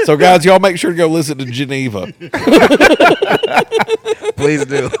 So, guys, y'all make sure to go listen to Geneva. Please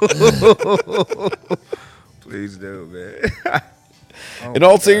do. Please do, man. In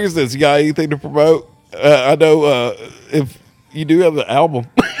all seriousness, you got anything to promote? I know if you do have the album.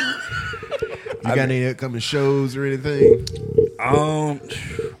 You got any upcoming shows or anything?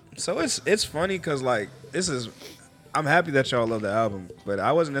 So it's funny because like I'm happy that y'all love the album, but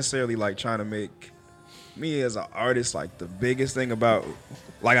I wasn't necessarily like trying to make me as an artist like the biggest thing about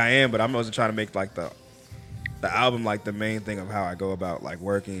like I am, but I wasn't trying to make like the album like the main thing of how I go about like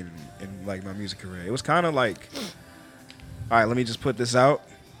working in like my music career. It was kind of like, all right, let me just put this out,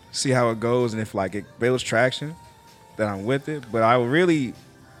 see how it goes, and if like it builds traction, then I'm with it. But I really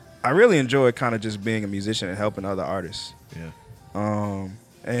enjoy kind of just being a musician and helping other artists. Yeah.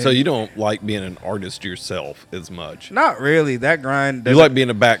 And So you don't like being an artist yourself as much? not really. That grind. You like being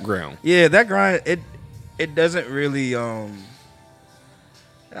a background? Yeah, that grind. It doesn't really. I'm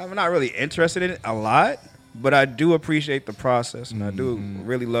not really interested in it a lot, but I do appreciate the process, and I do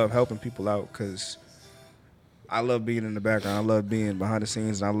really love helping people out because I love being in the background. I love being behind the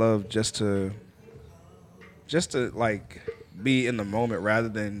scenes, and I love just to like be in the moment rather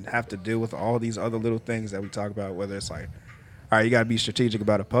than have to deal with all these other little things that we talk about, whether it's like, all right, you got to be strategic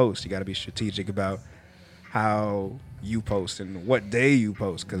about a post. You got to be strategic about how you post and what day you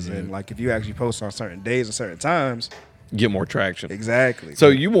post. Because then, like, if you actually post on certain days and certain times, Get more traction. exactly. So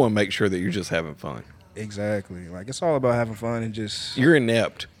you want to make sure that you're just having fun. Exactly. Like, it's all about having fun and just... You're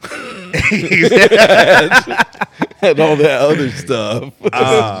inept. And all that other stuff.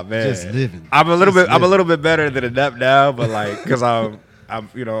 Ah, man. Just living. I'm a little bit better than adept now, but like, because I'm,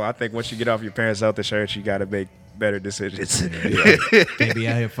 I think once you get off your parents' health insurance, you got to make better decisions. Can't be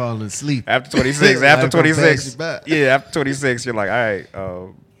out here falling asleep. After 26, Life gonna pass you by. after 26, you're like, all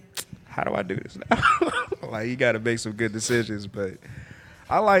right, how do I do this now? Like, you got to make some good decisions. But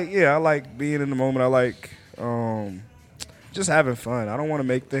I like being in the moment. I like just having fun. I don't want to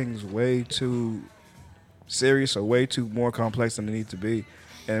make things way too serious or way too more complex than they need to be.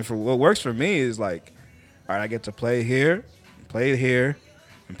 And for what works for me is like, all right, I get to play here, and play here,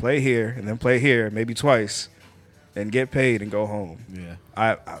 and play here, and then play here, maybe twice, and get paid and go home. Yeah.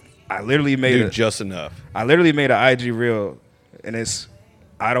 I literally made Do just enough. I literally made an IG reel, and it's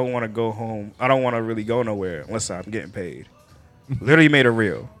I don't want to go home. I don't want to really go nowhere unless I'm getting paid. Literally made a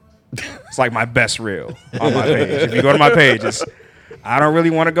reel. It's like my best reel on my page. If you go to my page, it's I don't really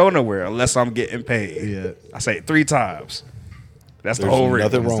want to go nowhere unless I'm getting paid. Yeah. I say it 3 times. That's the There's whole reel.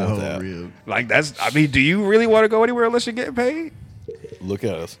 nothing That's wrong the with whole that. reel. Like do you really want to go anywhere unless you're getting paid? Look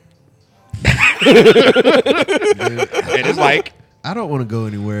at us. And it's like I don't want to go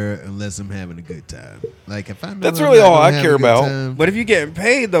anywhere unless I'm having a good time. Like if I know That's I'm really not all gonna I have care a good about. time, but if you're getting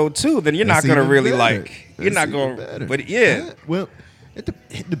paid though too, then you're that's not gonna even really better. like you're That's not even gonna better. but yeah. Well,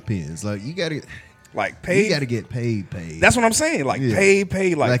 it depends. Like you gotta Like paid. you gotta get paid. That's what I'm saying. Like Yeah.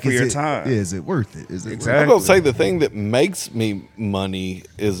 pay like for is your it- time. Yeah, is it worth it? Is it Exactly. I'm going to say the thing that makes me money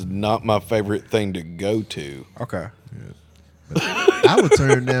is not my favorite thing to go to. Okay. I would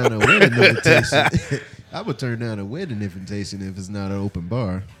turn down a wedding invitation. I would turn down a wedding invitation if it's not an open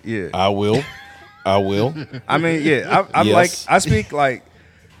bar. Yeah. I will. I mean, yeah. I'm Yes. like I speak like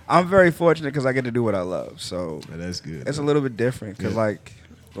I'm very fortunate because I get to do what I love. So But that's good. it's a little bit different because Yeah. like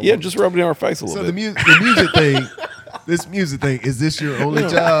Yeah, just rub it in our face a little So the bit. music thing, This music thing, is this your only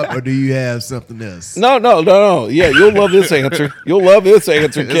job, or do you have something else? No. Yeah, you'll love this answer. You'll love this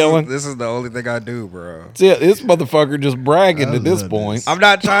answer, Kellen. This is the only thing I do, bro. See, this motherfucker just bragging at this point. I'm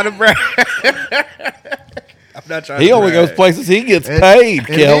not trying to brag. I'm not trying. He only goes places he gets paid,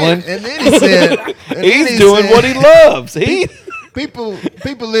 Kellen. And then he said, he's doing what he loves. People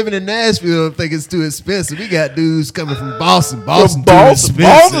living in Nashville think it's too expensive. We got dudes coming from Boston.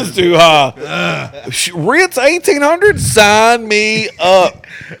 Boston's too high. Rent's $1,800. Sign me up.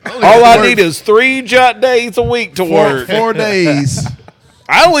 All I need is 3 jot days a week to work. 4 days.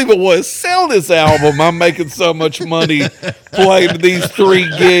 I don't even want to sell this album. I'm making so much money playing these 3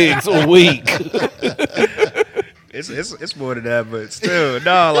 gigs a week. It's more than that, but still,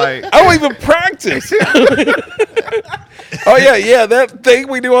 no, like I don't even practice. Oh yeah, that thing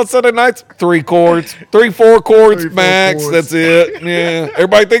we do on Sunday nights, 3 chords, 4 chords max. That's it. Yeah,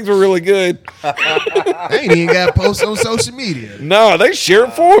 everybody thinks we're really good. They ain't even got posts on social media. No, they share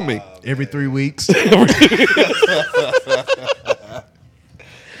it for me every 3 weeks.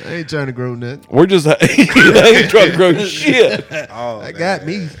 I ain't trying to grow nothing. We're just I ain't trying to grow shit. That got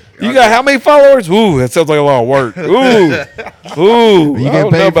me. You got how many followers? Ooh, that sounds like a lot of work. Ooh. You get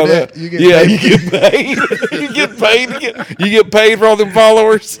paid for that? You get paid. You get paid. You get paid for all them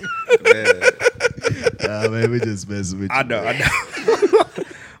followers. Man, we just messing with you. I know.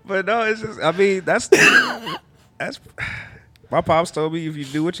 But no, it's just. I mean, that's. My pops told me if you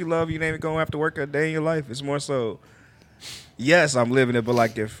do what you love, you ain't even gonna have to work a day in your life. It's more so. Yes, I'm living it, but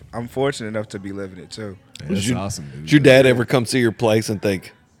like if I'm fortunate enough to be living it too. That's awesome, dude. Did your dad ever come see your place and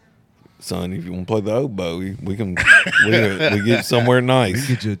think, son, if you want to play the oboe, we get somewhere nice.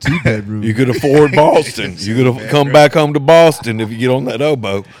 We get you a 2-bedroom. You could afford Boston. You could come back home to Boston if you get on that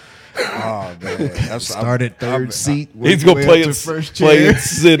oboe. Oh man, Start at third seat. He's gonna play it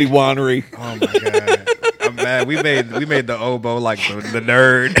City Winery. Oh my god, I'm mad. We made the oboe like the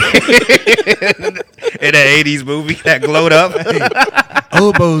nerd in the '80s movie that glowed up. Hey,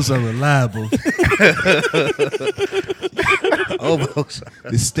 oboes are reliable. Oboes.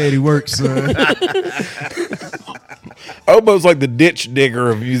 It's steady work, son. Oboe's like the ditch digger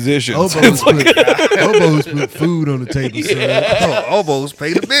of musicians. Oboes put food on the table, son. Oboes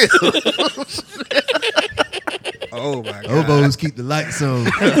pay the bills. Oh my god. Oboes keep the lights on.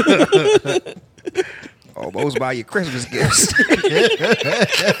 Oboes buy your Christmas gifts.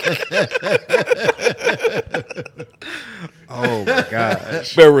 Oh my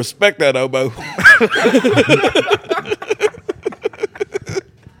gosh. Better respect that oboe.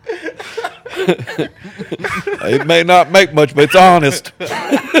 It may not make much, but it's honest.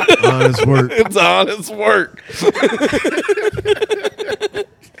 Honest work. It's honest work.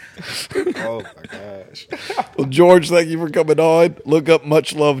 Oh my gosh. Well, George, thank you for coming on. Look up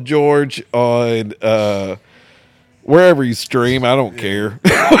Much Love George on wherever you stream. I don't care.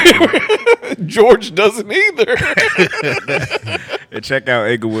 George doesn't either. And check out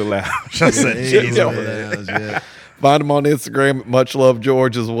Inglewood Lounge. Find him on Instagram at Much Love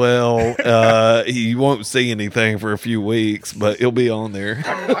George as well. He won't see anything for a few weeks, but he'll be on there.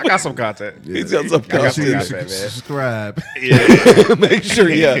 I got some content. Yeah. He's got some content. Subscribe. Yeah. Make sure,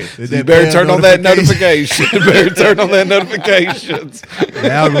 You better turn on that notification. Better turn on that notifications.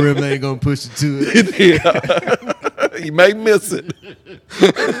 The algorithm ain't gonna push it to it. Yeah. You may miss it.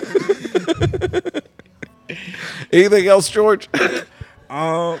 Anything else, George?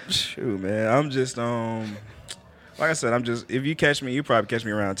 Shoot, man. I'm just like I said, if you catch me, you probably catch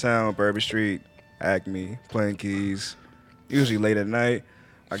me around town, Bourbon Street, Acme, playing keys. Usually late at night.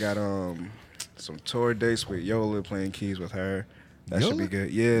 I got some tour dates with Yola, playing keys with her. That should be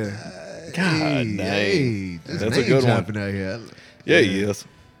good. Yeah. God dang. That's a good one. Out here. Yeah, he is.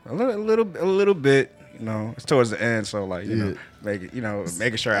 A little bit. You know, it's towards the end, so like know,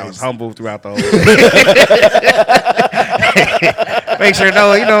 making sure I was humble throughout the whole thing. Make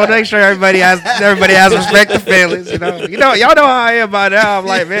sure everybody has respect to feelings. You know, y'all know how I am by now. I'm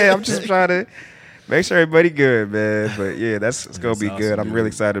like, man, I'm just trying to make sure everybody good, man. But yeah, it's gonna be awesome, good. I'm really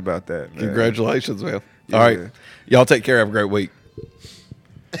excited about that, man. Congratulations, man. Yeah. All right, y'all take care. Have a great week.